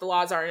don't know what the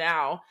laws are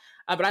now,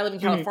 but I live in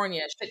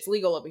California. Shit's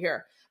legal over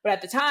here. But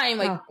at the time,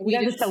 we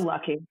are just so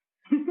lucky.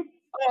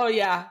 Oh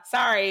yeah,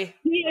 sorry.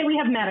 Yeah, we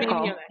have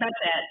medical.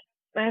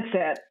 That's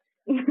it.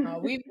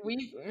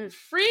 We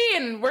free,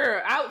 and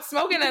we're out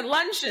smoking at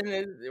lunch,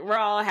 and we're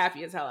all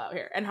happy as hell out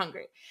here and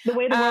hungry. The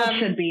way the world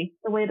should be.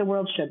 The way the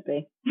world should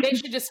be. They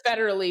should just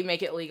federally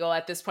make it legal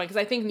at this point,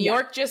 because I think New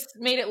York just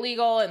made it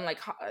legal, and like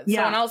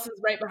someone else is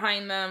right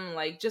behind them,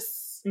 like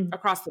just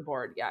across the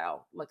board.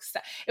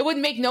 It would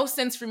make no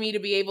sense for me to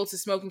be able to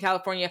smoke in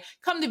California,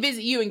 come to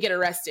visit you, and get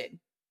arrested.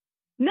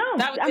 No,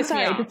 I'm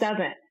sorry, it just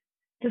doesn't.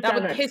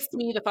 Would piss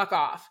me the fuck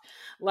off,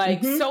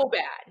 so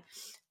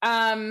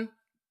bad.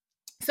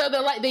 So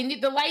they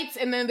need the lights,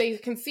 and then they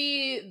can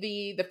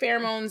see the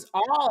pheromones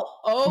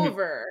all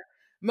over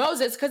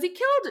Moses, because he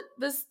killed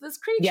this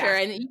creature,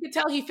 and you can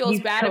tell he feels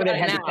bad about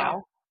it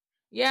now.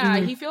 Yeah,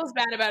 he feels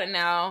bad about it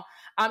now.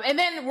 And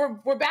then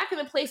we're back in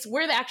the place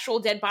where the actual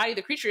dead body of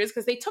the creature is,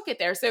 because they took it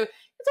there. So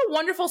it's a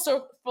wonderful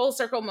full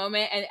circle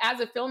moment. And as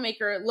a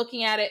filmmaker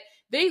looking at it,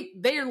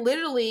 they're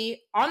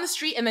literally on the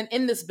street and then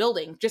in this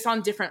building, just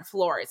on different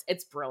floors.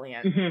 It's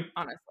brilliant,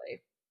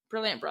 honestly.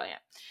 Brilliant.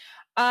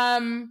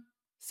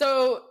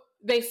 So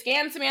they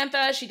scan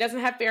Samantha. She doesn't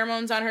have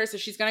pheromones on her, so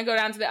she's going to go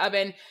down to the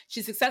oven.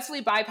 She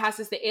successfully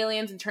bypasses the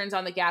aliens and turns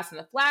on the gas in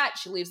the flat.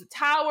 She leaves the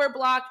tower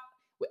block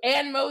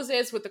and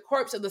Moses with the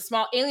corpse of the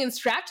small alien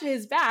strapped to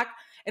his back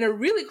in a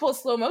really cool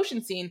slow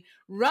motion scene,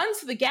 runs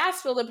to the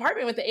gas-filled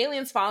apartment with the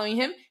aliens following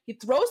him. He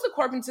throws the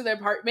corpse into the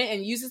apartment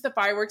and uses the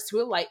fireworks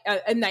to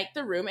ignite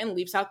the room and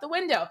leaps out the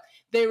window.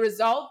 It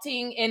results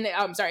in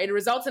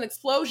an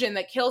explosion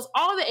that kills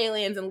all the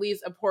aliens and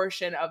leaves a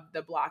portion of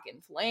the block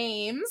in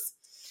flames.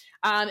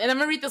 And I'm going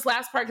to read this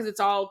last part because it's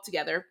all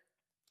together.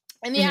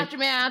 In the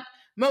aftermath,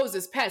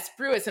 Moses, Pest,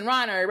 Bruce, and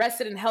Ron are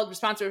arrested and held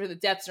responsible for the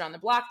deaths around the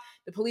block.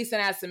 The police then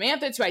asked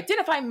Samantha to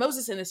identify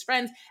Moses and his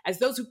friends as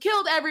those who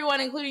killed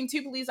everyone, including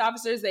 2 police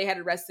officers they had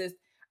arrested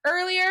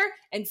earlier.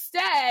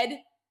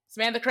 Instead,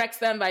 Samantha corrects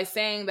them by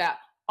saying that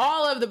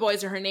all of the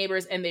boys are her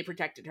neighbors and they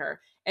protected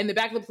her. In the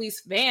back of the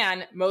police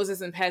van,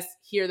 Moses and Pest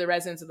hear the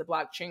residents of the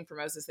block cheering for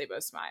Moses. They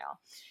both smile.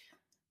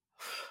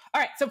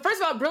 All right, so first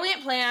of all,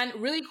 brilliant plan,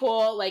 really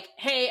cool. Like,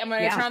 hey, I'm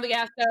going to turn on the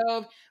gas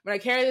stove. I'm going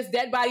to carry this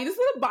dead body. This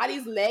little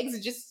body's legs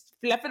are just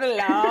fluffing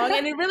along.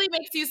 And it really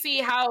makes you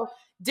see how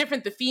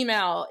different the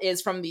female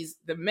is from the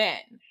men.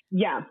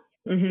 Yeah.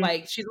 Mm-hmm.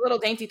 Like, she's a little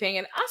dainty thing.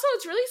 And also,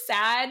 it's really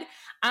sad.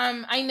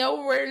 I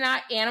know we're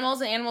not animals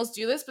and animals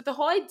do this, but the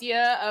whole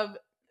idea of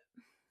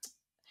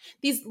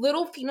these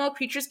little female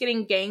creatures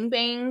getting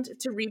gangbanged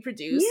to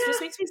reproduce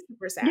just makes me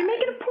super sad. You're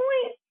making a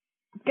point.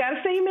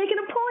 Gotta say you're making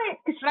a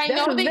point. But I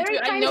know they do.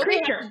 I know they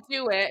have to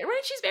do it.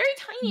 Right? She's very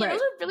tiny. Right. Those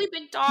are really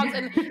big dogs,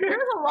 and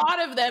there's a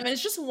lot of them, and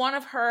it's just one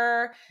of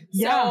her.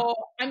 So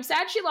I'm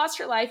sad she lost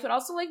her life, but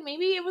also, like,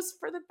 maybe it was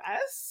for the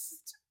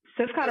best.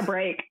 Sis got a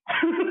break.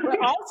 But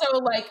also,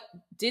 like,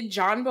 did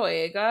John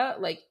Boyega,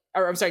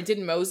 did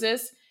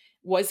Moses,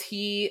 was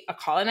he a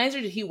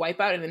colonizer? Did he wipe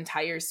out an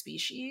entire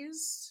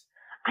species?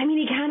 I mean,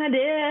 he kind of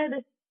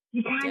did.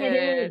 He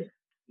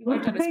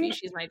wiped out a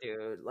species, my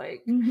dude.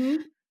 Like,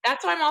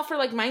 that's why I'm all for,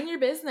 like, mind your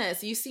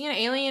business. You see an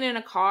alien in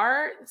a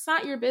car, it's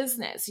not your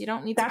business. You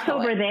don't need to kill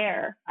over it.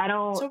 There.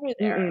 It's over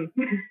there.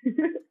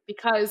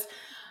 Because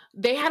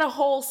they had a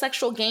whole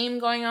sexual game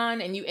going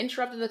on, and you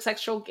interrupted the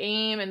sexual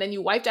game, and then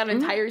you wiped out an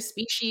entire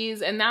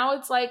species, and now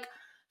it's like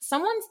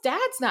someone's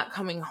dad's not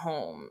coming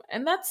home,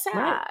 and that's sad.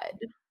 Right.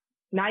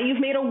 Now you've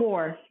made a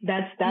war.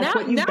 That's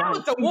what you've done. Now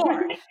it's a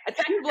war.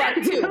 Attack Block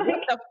 2.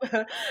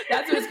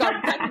 That's what it's called.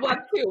 Attack Block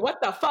 2.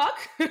 What the fuck?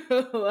 That's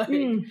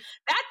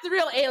the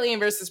real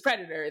Alien versus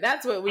Predator.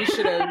 That's what we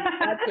should have.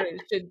 That's what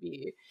it should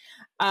be.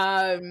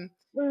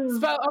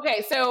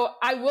 So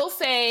I will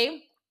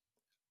say,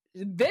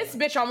 this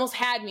bitch almost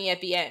had me at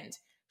the end.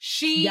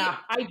 She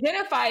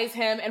identifies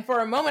him, and for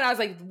a moment I was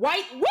like,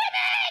 white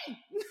women!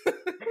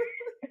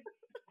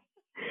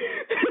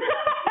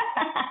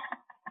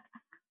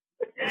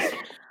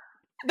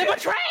 The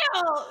betrayal!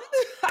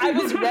 I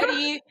was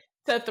ready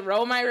to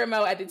throw my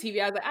remote at the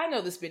TV. I was like, I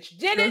know this bitch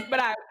did it, but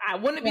I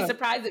wouldn't be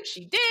surprised if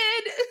she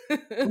did.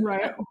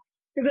 Right. Because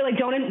they're like,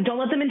 don't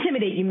let them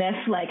intimidate you, miss.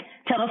 Like,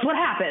 tell us what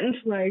happened.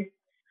 Like,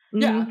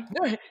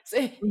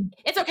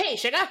 it's okay,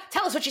 sugar.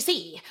 Tell us what you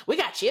see. We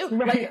got you.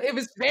 Right. Like, it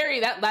was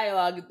that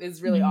dialogue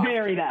is really off.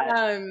 Very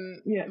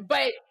that.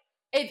 But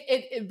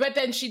but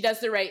then she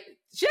does the right.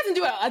 She doesn't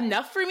do it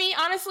enough for me,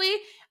 honestly.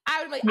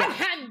 I would be like,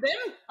 unhand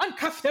them,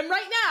 uncuff them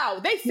right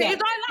now. They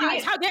saved our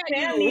lives. How dare you?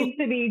 Sam needs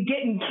to be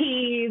getting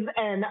keys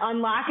and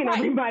unlocking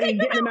everybody and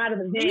getting them out of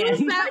the van. Use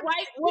that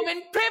white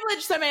woman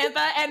privilege,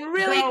 Samantha, and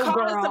really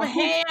call us some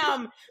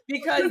ham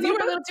because you were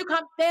a little too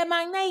they're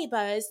my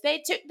neighbors.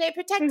 They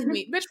protected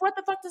me. Bitch, what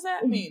the fuck does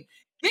that mean?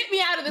 Get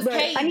me out of this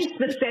cage. I need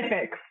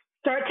specifics.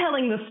 Start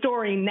telling the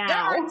story now. There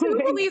are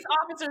 2 police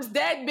officers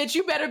dead, bitch.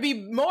 You better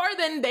be more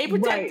than they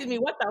protected me.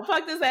 What the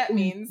fuck does that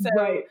mean? So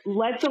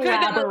let's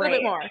elaborate a little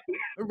bit more.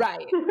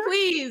 Right.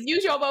 Please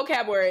use your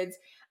vocab words.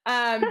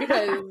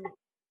 Because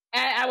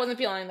I wasn't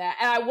feeling that.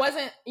 And I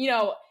wasn't,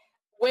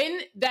 when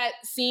that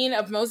scene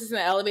of Moses in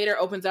the elevator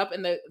opens up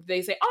and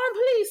they say, "Oh, I'm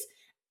police,"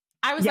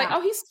 I was like,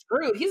 oh, he's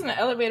screwed. He's in an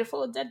elevator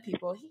full of dead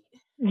people.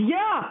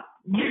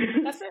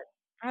 That's it.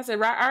 I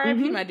said,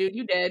 R.I.P. my dude,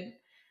 you dead.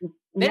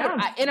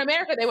 In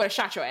America, they would have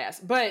shot your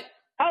ass, but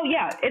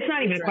it's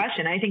not even a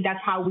question. I think that's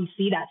how we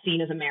see that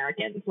scene as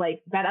Americans.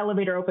 Like, that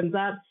elevator opens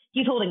up,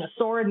 he's holding a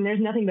sword, and there's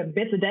nothing but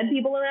bits of dead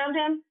people around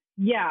him.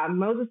 Yeah,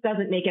 Moses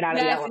doesn't make it out of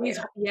the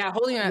elevator.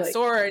 Holding that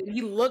sword,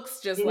 he looks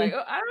just like, I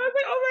was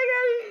like, oh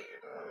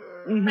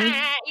my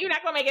god, you're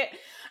not gonna make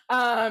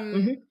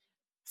it.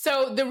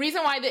 So the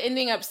reason why the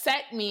ending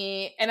upset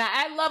me, and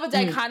I love a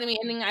dichotomy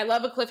ending, I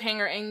love a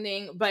cliffhanger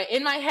ending, but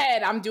in my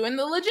head, I'm doing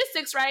the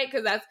logistics right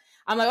because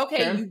I'm like,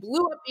 okay, you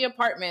blew up the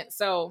apartment,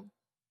 so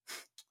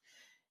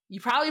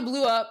you probably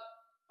blew up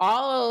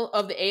all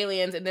of the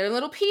aliens in their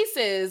little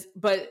pieces,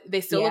 but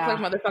they still look like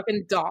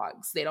motherfucking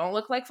dogs. They don't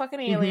look like fucking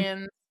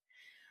aliens.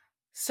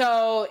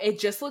 So it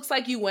just looks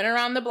like you went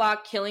around the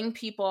block killing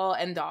people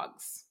and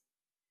dogs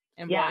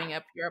and blowing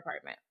up your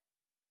apartment.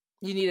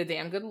 You need a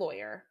damn good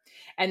lawyer.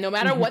 And no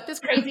matter what this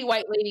crazy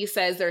white lady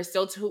says, there are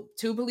still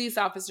two police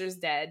officers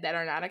dead that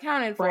are not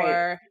accounted for.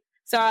 Right.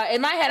 So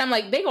in my head, I'm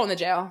like, they go in the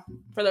jail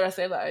for the rest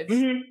of their lives.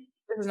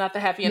 This is not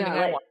the happy ending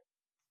I want.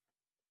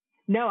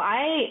 No,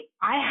 I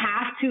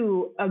have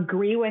to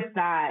agree with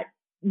that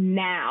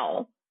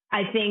now.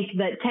 I think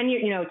that 10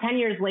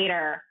 years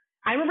later,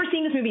 I remember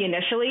seeing this movie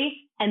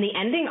initially, and the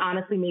ending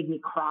honestly made me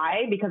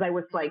cry because I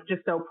was like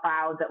just so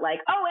proud that like,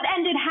 oh, it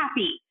ended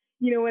happy.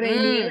 You know what I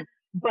mean?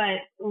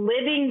 But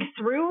living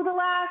through the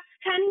last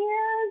 10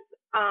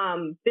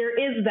 years, there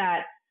is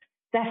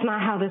that's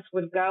not how this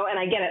would go. And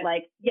I get it.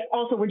 Like,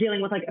 also we're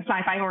dealing with like a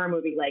sci-fi horror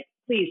movie. Like,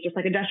 please just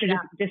like adjust your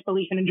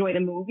disbelief and enjoy the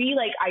movie.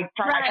 Like I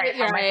try to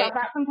tell myself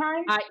that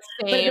sometimes. But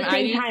at the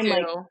same time,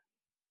 like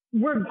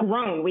we're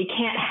grown. We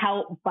can't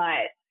help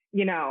but,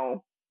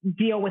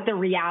 deal with the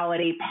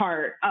reality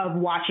part of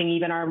watching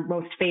even our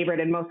most favorite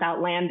and most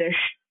outlandish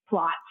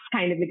plots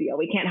kind of a deal.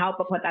 We can't help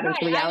but put that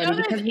into reality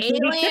because there's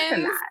aliens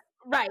in that.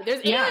 Right.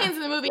 There's aliens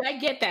in the movie. I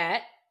get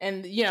that.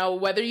 And,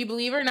 whether you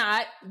believe or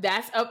not,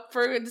 that's up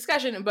for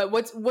discussion. But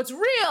what's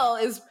real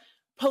is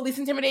police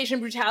intimidation,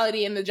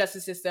 brutality in the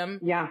justice system.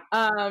 Yeah.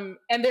 And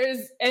there's,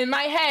 in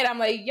my head, I'm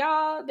like,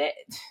 y'all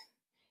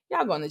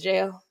going to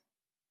jail.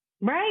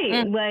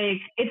 Right.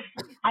 Like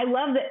I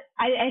love that.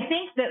 I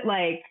think that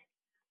like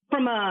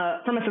from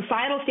a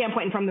societal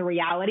standpoint and from the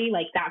reality,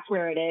 like that's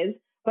where it is.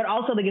 But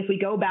also like if we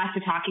go back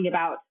to talking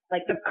about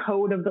like the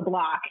code of the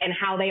block and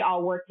how they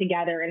all work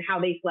together and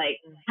how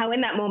how in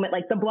that moment,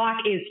 like the block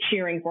is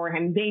cheering for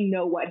him. They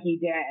know what he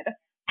did.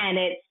 And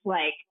it's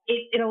like,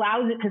 it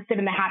allows it to sit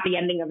in the happy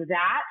ending of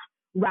that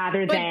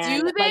rather than. But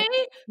do they?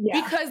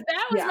 Like, because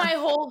that was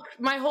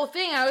my whole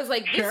thing. I was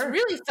like, this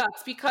really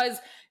sucks because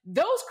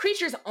those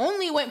creatures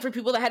only went for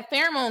people that had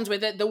pheromones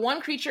with it. The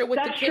one creature with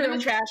the kid in the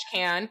trash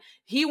can,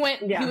 he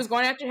was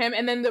going after him,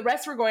 and then the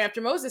rest were going after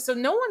Moses. So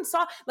no one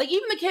saw, like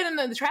even the kid in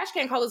the trash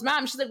can called his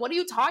mom. She's like, what are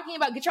you talking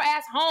about? Get your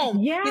ass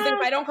home. Yeah, he's like,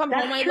 if I don't come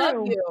home, I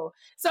love you.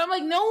 So I'm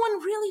like, no one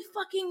really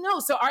fucking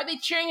knows. So are they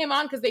cheering him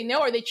on because they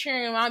know, or are they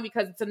cheering him on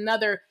because it's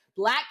another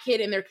Black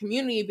kid in their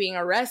community being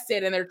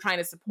arrested and they're trying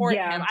to support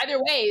him? Either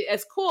way,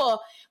 it's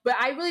cool. But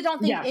I really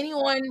don't think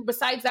anyone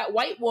besides that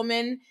white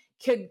woman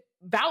could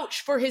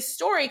vouch for his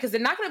story because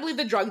they're not going to believe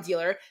the drug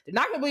dealer. They're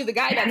not going to believe the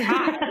guy that's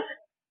high,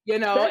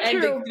 and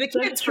the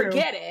kids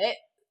forget it.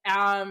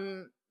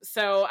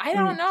 So I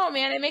don't know,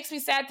 man. It makes me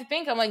sad to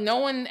think. I'm like, no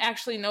one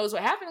actually knows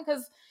what happened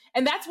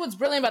and that's what's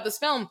brilliant about this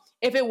film.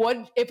 If it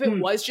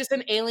was just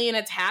an alien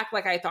attack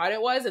like I thought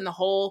it was, and the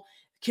whole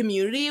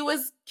community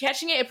was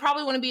catching it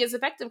probably wouldn't be as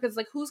effective because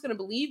like who's going to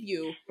believe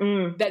you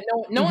that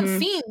no one's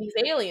seen these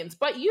aliens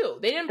but you?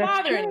 They didn't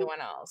bother anyone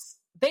else.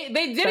 They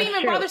didn't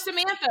even bother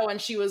Samantha when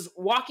she was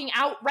walking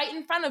out right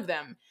in front of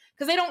them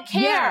because they don't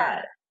care.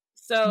 Yeah.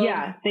 So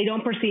they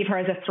don't perceive her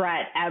as a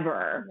threat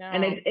ever. No.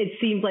 And it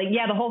seems like,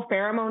 the whole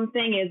pheromone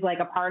thing is like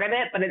a part of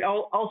it, but it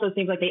also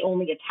seems like they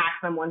only attack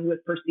someone who is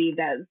perceived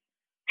as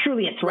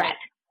truly a threat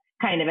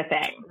kind of a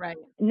thing. Right.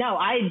 No,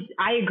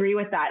 I agree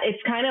with that. It's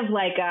kind of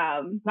like,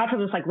 not to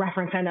just like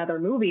reference another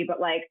movie, but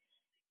like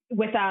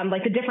with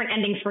like the different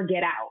endings for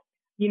Get Out.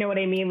 You know what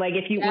I mean? Like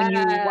when you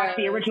watch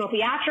the original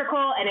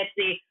theatrical and it's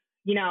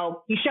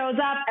he shows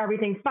up,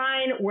 everything's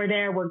fine, we're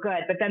there, we're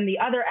good. But then the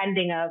other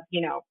ending of,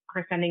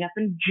 Chris ending up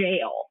in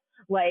jail,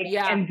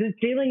 and just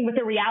dealing with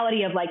the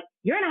reality of like,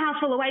 you're in a house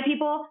full of white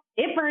people,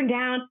 it burned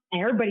down,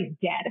 and everybody's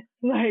dead.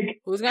 Like,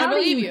 who's gonna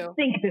believe you?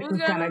 Think this is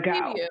gonna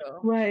go?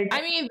 Like,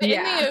 I mean,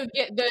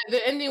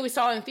 the ending we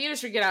saw in theaters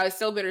for Get Out is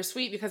still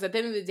bittersweet because at the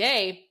end of the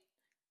day,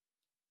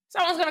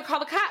 someone's going to call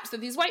the cops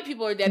that these white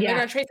people are dead. And they're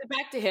going to trace it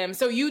back to him.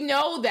 So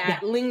that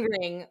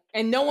lingering,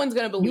 and no one's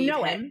going to believe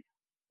him.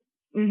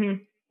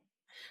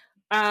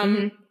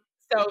 Mm-hmm.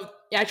 So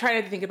I try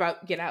not to think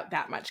about Get Out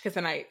that much because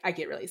then I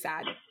get really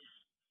sad.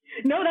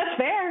 No, that's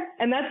fair.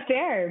 And that's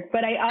fair.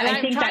 But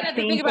I think that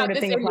same sort of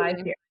thing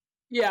applies here.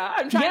 Yeah,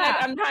 I'm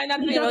trying not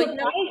to think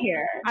about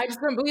here. I just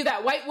don't believe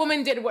that white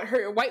woman did what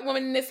her white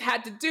womanness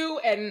had to do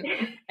and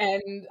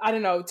I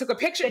don't know, took a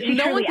picture. But she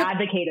truly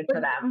advocated for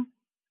them.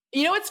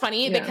 You know what's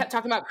funny? They kept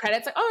talking about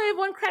credits. Like, I have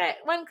one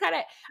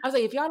credit. I was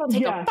like, if y'all don't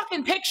take a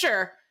fucking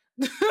picture.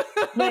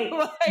 Like,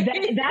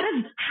 that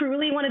is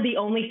truly one of the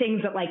only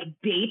things that like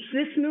dates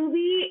this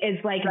movie is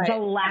like the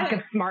lack of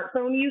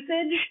smartphone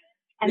usage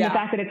and the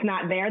fact that it's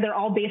not there. They're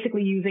all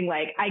basically using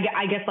like,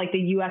 I guess like the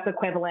US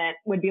equivalent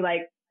would be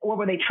like, what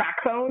were they, track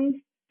phones?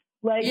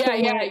 Like,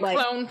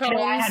 clone phones.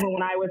 I had one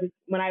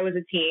when I was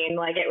a teen.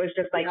 Like it was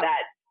just like that.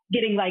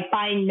 Getting like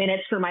buying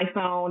minutes for my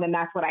phone, and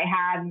that's what I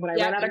had. When I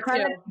ran out of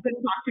credit,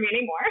 couldn't talk to me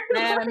anymore.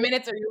 Ran out of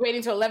minutes, or you're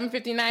waiting till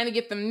 11:59 to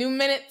get them new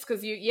minutes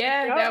because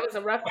that was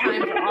a rough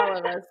time for all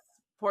of us,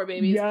 poor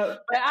babies.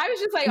 Yep. But I was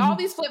just like, all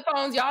these flip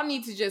phones, y'all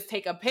need to just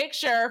take a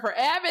picture for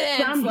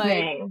evidence. Something.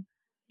 Like,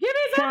 give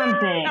me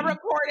something. A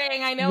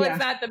recording. I know it's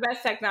not the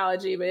best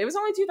technology, but it was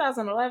only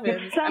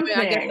 2011. Something.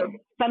 I guess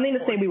something to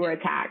say we were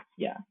attacked.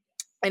 Yeah.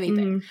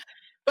 Anything.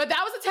 But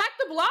that was Attack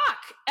the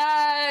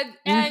Block,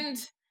 and.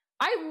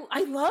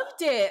 I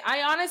loved it.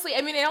 I honestly,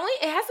 I mean, it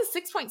has a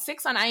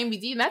 6.6 on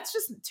IMDb, and that's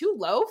just too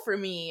low for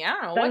me. I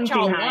don't know what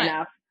y'all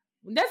want.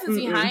 Doesn't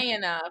seem high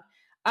enough.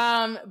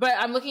 But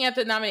I'm looking at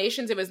the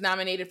nominations. It was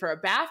nominated for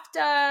a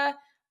BAFTA.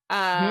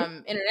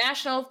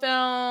 international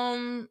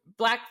film,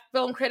 Black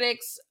Film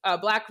Critics,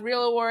 Black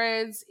Reel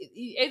Awards.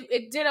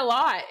 It did a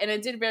lot, and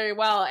it did very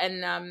well.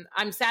 And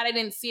I'm sad I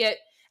didn't see it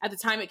at the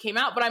time it came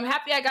out, but I'm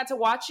happy I got to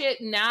watch it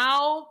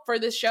now for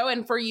this show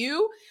and for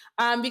you,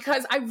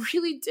 because I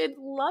really did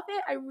love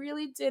it. I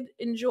really did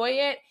enjoy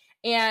it.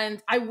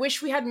 And I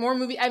wish we had more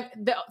movies.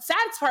 The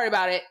saddest part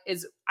about it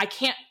is I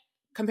can't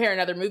compare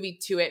another movie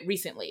to it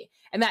recently.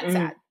 And that's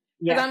sad.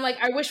 Because I'm like,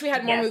 I wish we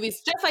had more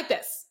movies just like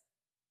this.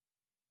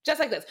 Just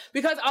like this.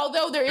 Because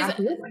although there is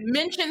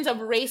mentions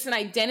of race and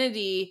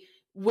identity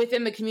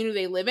within the community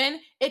they live in,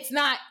 it's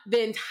not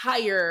the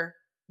entire,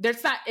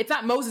 it's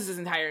not Moses'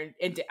 entire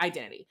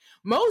identity.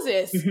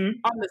 Moses,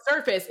 on the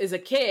surface, is a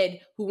kid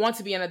who wants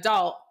to be an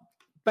adult,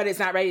 but is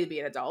not ready to be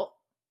an adult.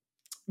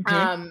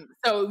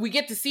 So we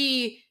get to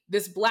see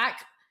this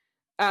black,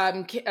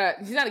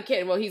 he's not a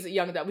kid, well, he's a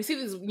young adult. We see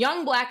this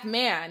young black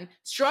man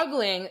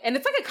struggling, and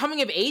it's like a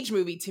coming of age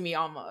movie to me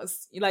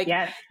almost. Like,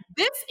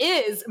 this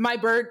is my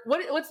Bird.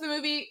 What's the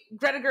movie?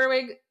 Greta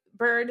Gerwig,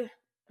 Bird?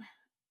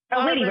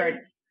 Oh, Lady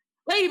Bird.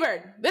 Lady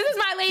Bird. This is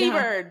my Lady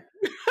Bird.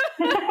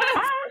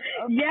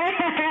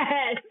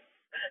 Yes.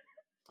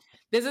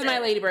 This is my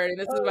Lady Bird, and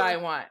this is what I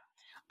want.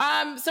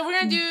 So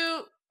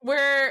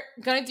we're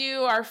gonna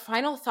do our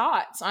final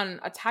thoughts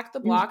on Attack the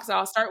Block. So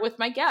I'll start with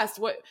my guest.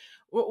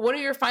 What are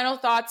your final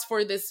thoughts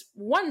for this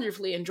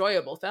wonderfully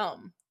enjoyable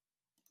film?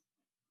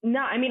 No,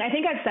 I mean, I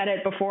think I've said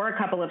it before a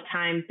couple of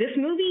times. This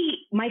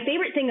movie, my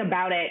favorite thing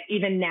about it,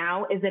 even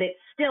now, is that it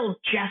still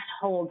just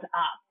holds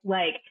up.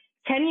 Like,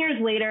 10 years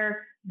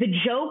later, the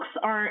jokes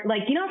aren't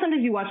like, you know,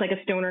 sometimes you watch like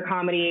a stoner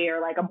comedy or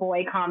like a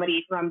boy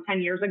comedy from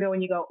 10 years ago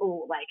and you go,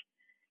 oh, like,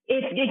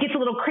 it gets a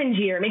little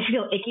cringy or it makes you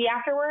feel icky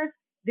afterwards.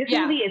 This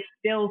movie is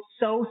still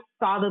so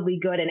solidly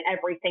good in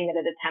everything that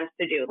it attempts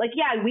to do. Like,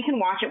 yeah, we can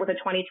watch it with a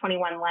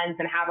 2021 lens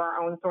and have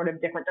our own sort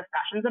of different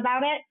discussions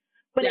about it,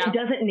 but it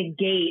doesn't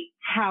negate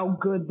how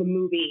good the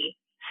movie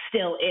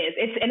still is.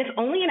 It's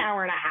only an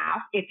hour and a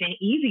half. It's an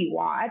easy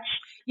watch.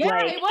 Yeah,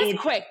 like, it was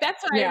quick.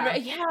 That's what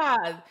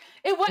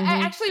it was.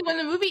 Actually, when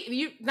the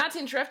movie, not to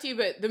interrupt you,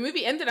 but the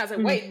movie ended, I was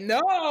like, wait,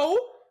 no.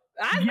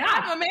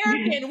 I'm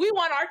American. We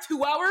want our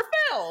 2-hour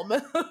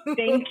film.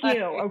 Thank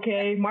you.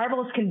 Okay.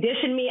 Marvel has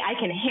conditioned me. I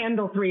can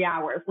handle 3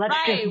 hours. Let's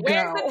just go.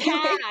 Where's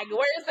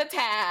the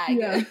tag?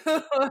 Yeah.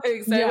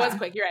 It was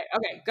quick. You're right.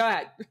 Okay. Go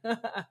ahead.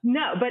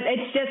 No, but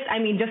it's just, I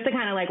mean, just to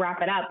kind of like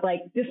wrap it up, like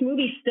this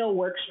movie still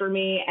works for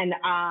me. And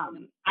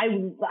I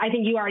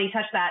think you already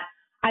touched that.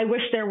 I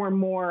wish there were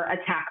more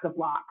Attack the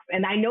Block.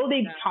 And I know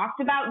they've talked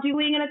about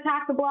doing an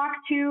Attack the Block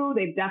too.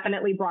 They've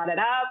definitely brought it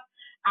up.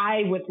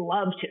 I would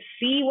love to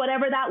see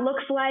whatever that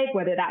looks like,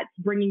 whether that's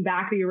bringing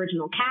back the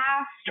original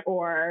cast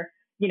or,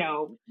 you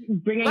know,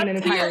 bringing an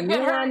entire new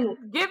one.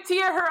 Give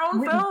Tia her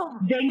own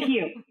film. Thank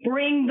you.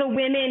 Bring the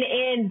women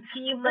in,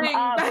 team them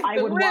up.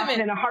 I would watch it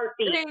in a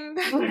heartbeat.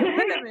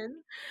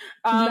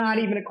 Not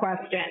even a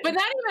question. But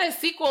not even a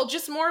sequel,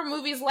 just more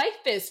movies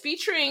like this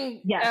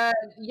featuring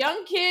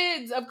young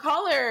kids of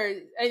color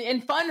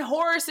in fun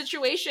horror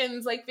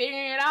situations, like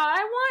figuring it out.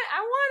 I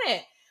want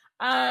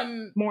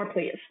it. More,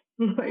 please.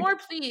 More,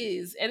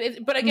 please.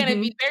 But again,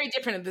 it'd be very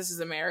different if this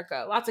is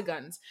America. Lots of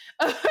guns.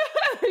 It'd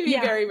be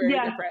very, very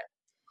different.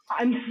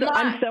 I'm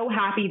so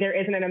happy there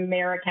isn't an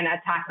American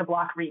Attack the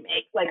Block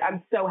remake. Like,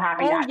 I'm so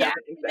happy that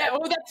exists.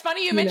 Oh, that's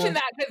funny you mentioned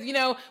that because, you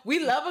know, we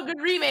love a good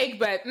remake,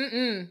 but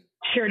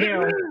Sure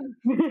do.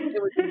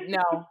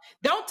 No,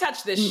 don't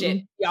touch this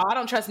shit, y'all. I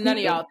don't trust none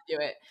of y'all to do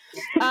it.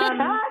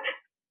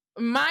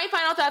 My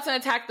final thoughts on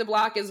Attack the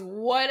Block is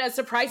what a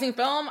surprising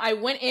film. I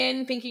went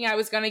in thinking I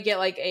was going to get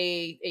like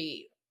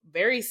a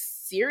very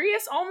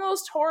serious,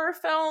 almost horror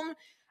film.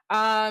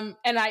 And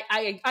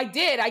I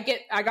did.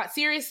 I got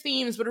serious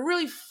themes, but a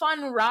really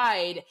fun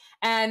ride.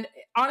 And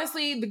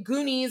honestly, the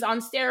Goonies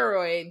on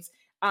steroids.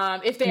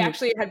 If they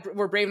actually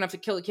were brave enough to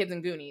kill the kids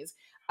in Goonies.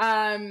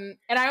 And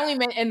I only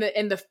meant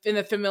in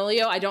the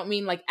familial. I don't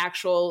mean like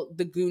actual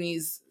the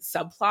Goonies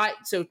subplot.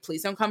 So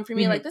please don't come for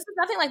me. Like, this is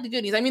nothing like the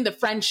Goonies. I mean the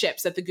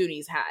friendships that the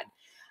Goonies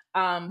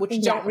had,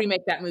 which don't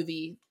remake that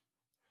movie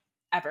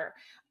ever.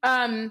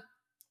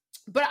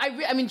 But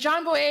I mean,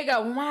 John Boyega,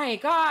 oh my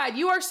God,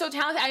 you are so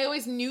talented. I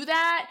always knew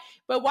that.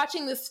 But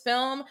watching this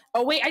film,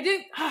 I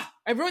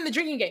ruined the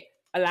drinking game.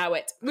 Allow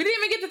it. We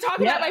didn't even get to talk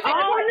about my favorite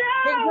part.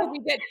 No! We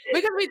did.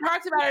 Because we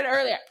talked about it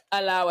earlier.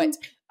 Allow it.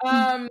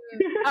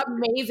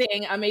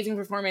 Amazing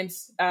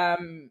performance.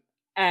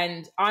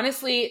 And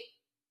honestly,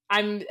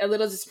 I'm a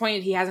little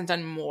disappointed he hasn't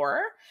done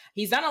more.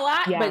 He's done a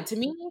lot, but to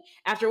me,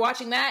 after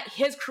watching that,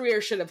 his career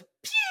should have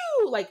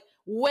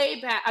way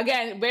back.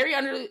 Again, very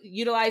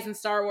underutilized in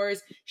Star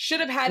Wars.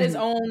 Should have had his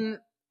own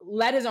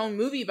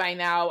movie by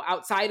now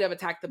outside of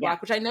Attack the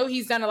Block, which I know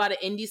he's done a lot of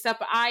indie stuff,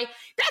 but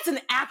that's an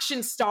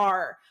action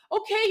star.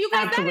 Okay, you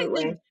guys,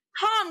 Absolutely. that is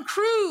Tom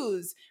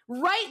Cruise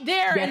right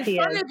there in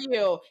front of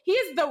you. He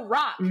is The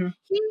Rock.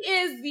 He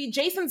is the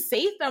Jason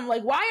Statham.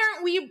 Like, why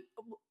aren't we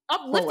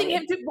uplifting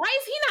him? Why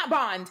is he not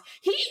Bond?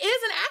 He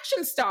is an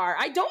action star.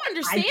 I don't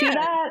understand. I see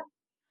that.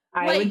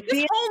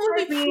 This whole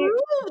movie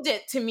proved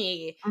it to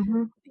me.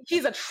 Mm-hmm.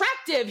 He's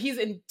attractive. He's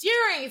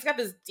endearing. He's got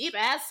this deep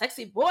ass,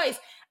 sexy voice.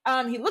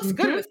 He looks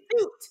good in a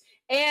suit,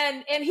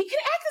 and he can act his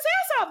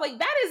ass off.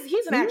 Like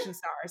he's an action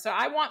star. So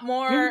I want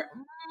more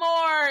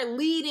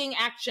leading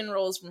action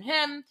roles from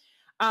him.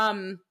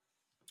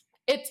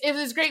 It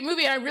was a great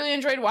movie. I really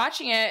enjoyed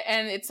watching it,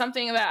 and it's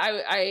something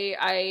that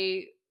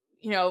I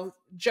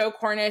Joe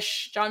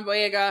Cornish, John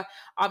Boyega,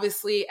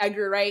 obviously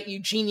Edgar Wright,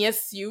 you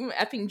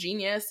effing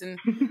genius, and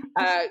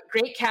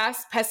great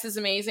cast. Pest is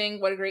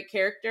amazing. What a great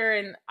character,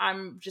 and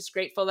I'm just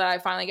grateful that I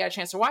finally got a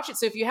chance to watch it.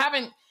 So if you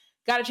haven't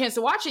got a chance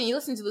to watch it and you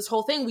listen to this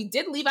whole thing, we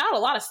did leave out a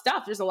lot of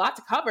stuff. There's a lot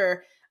to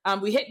cover.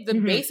 We hit the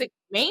basic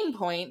main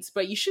points,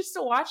 but you should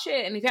still watch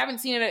it. And if you haven't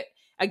seen it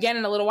again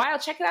in a little while,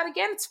 check it out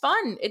again. It's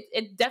fun.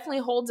 It definitely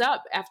holds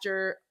up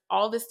after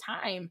all this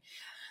time.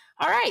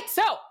 All right.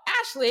 So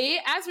Ashley,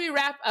 as we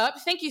wrap up,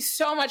 thank you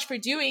so much for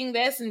doing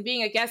this and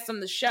being a guest on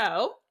the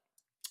show.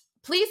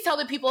 Please tell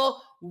the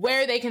people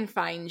where they can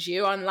find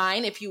you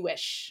online if you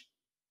wish.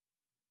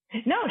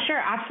 No, sure.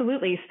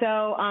 Absolutely.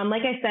 So,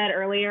 like I said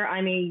earlier,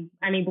 I'm a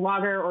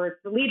blogger, or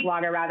the lead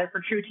blogger rather, for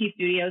True Tea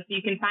Studios. So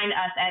you can find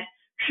us at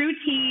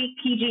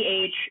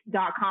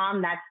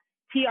trueteapgh.com. That's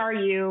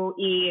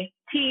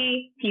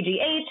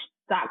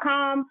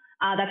TRUETPGH.com.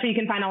 That's where you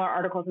can find all our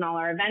articles and all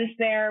our events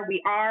there.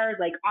 We are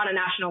on a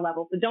national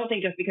level. So don't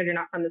think just because you're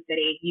not from the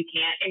city, you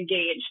can't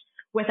engage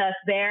with us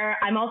there.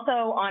 I'm also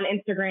on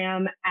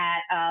Instagram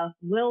at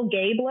Lil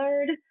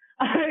Gayblurred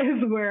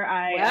is where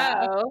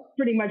I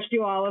pretty much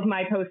do all of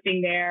my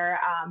posting there.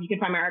 You can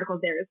find my articles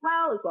there as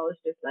well as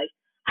just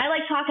I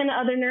like talking to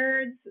other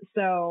nerds.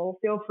 So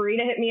feel free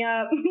to hit me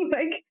up.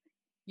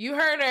 You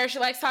heard her. She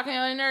likes talking to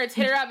other nerds.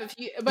 Hit her up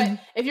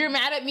if you're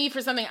mad at me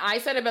for something I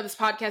said about this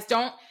podcast,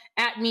 don't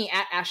at me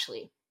at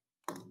Ashley.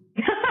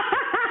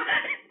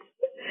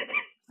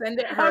 Send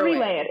it her I'll way.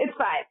 relay it. It's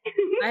fine.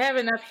 I have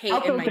enough hate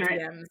in my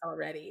DMs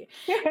already.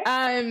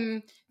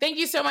 Thank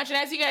you so much. And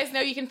as you guys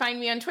know, you can find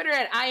me on Twitter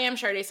at I am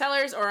Sharday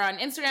Sellers, or on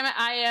Instagram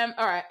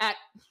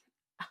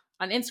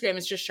on Instagram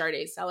it's just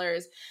Sharday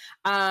Sellers.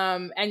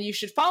 And you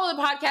should follow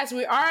the podcast.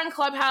 We are on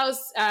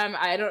Clubhouse.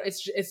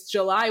 It's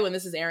July when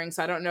this is airing,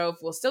 so I don't know if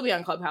we'll still be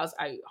on Clubhouse.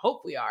 I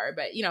hope we are,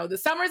 but the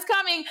summer's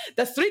coming.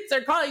 The streets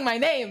are calling my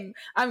name.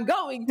 I'm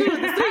going through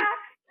the streets.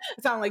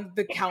 I sound like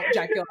the Count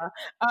Dracula. So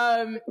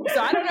I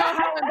don't know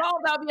how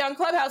involved I'll be on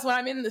Clubhouse when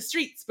I'm in the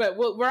streets, but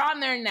we're on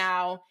there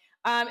now.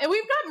 And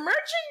we've got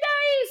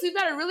merchandise. We've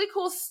got a really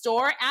cool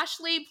store.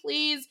 Ashley,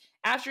 please,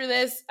 after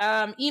this,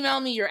 email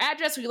me your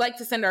address. We'd like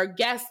to send our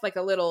guests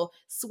a little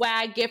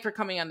swag gift for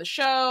coming on the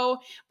show.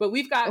 But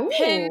we've got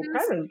pins,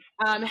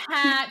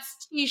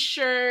 hats,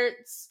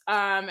 t-shirts,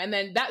 and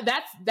then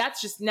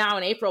that's just now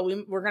in April.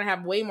 We're gonna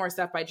have way more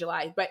stuff by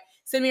July. But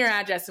send me your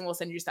address and we'll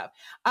send you stuff.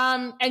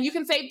 And you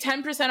can save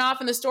 10% off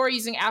in the store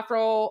using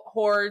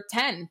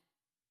AfroHorror10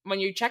 when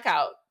you check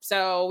out.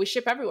 So we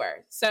ship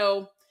everywhere.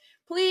 So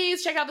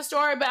please check out the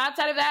store. But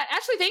outside of that,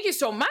 Ashley, thank you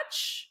so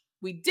much.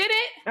 We did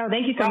it. Oh,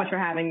 thank you so much for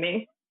having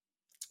me.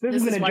 This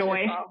has been a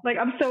joy.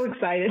 I'm so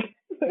excited.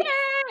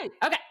 Yay!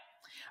 Okay.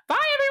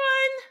 Bye,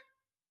 everyone.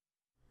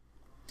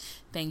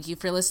 Thank you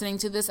for listening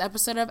to this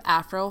episode of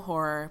Afro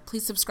Horror.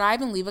 Please subscribe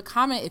and leave a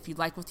comment if you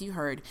like what you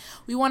heard.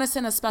 We want to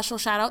send a special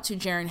shout out to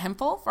Jaren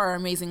Hempel for our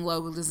amazing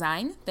logo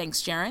design.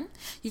 Thanks, Jaren.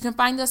 You can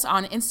find us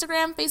on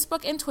Instagram,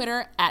 Facebook, and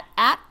Twitter at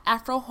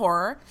Afro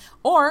Horror,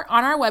 or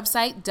on our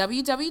website,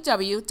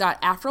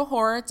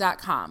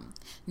 www.afrohorror.com.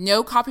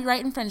 No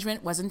copyright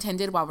infringement was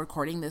intended while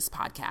recording this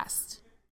podcast.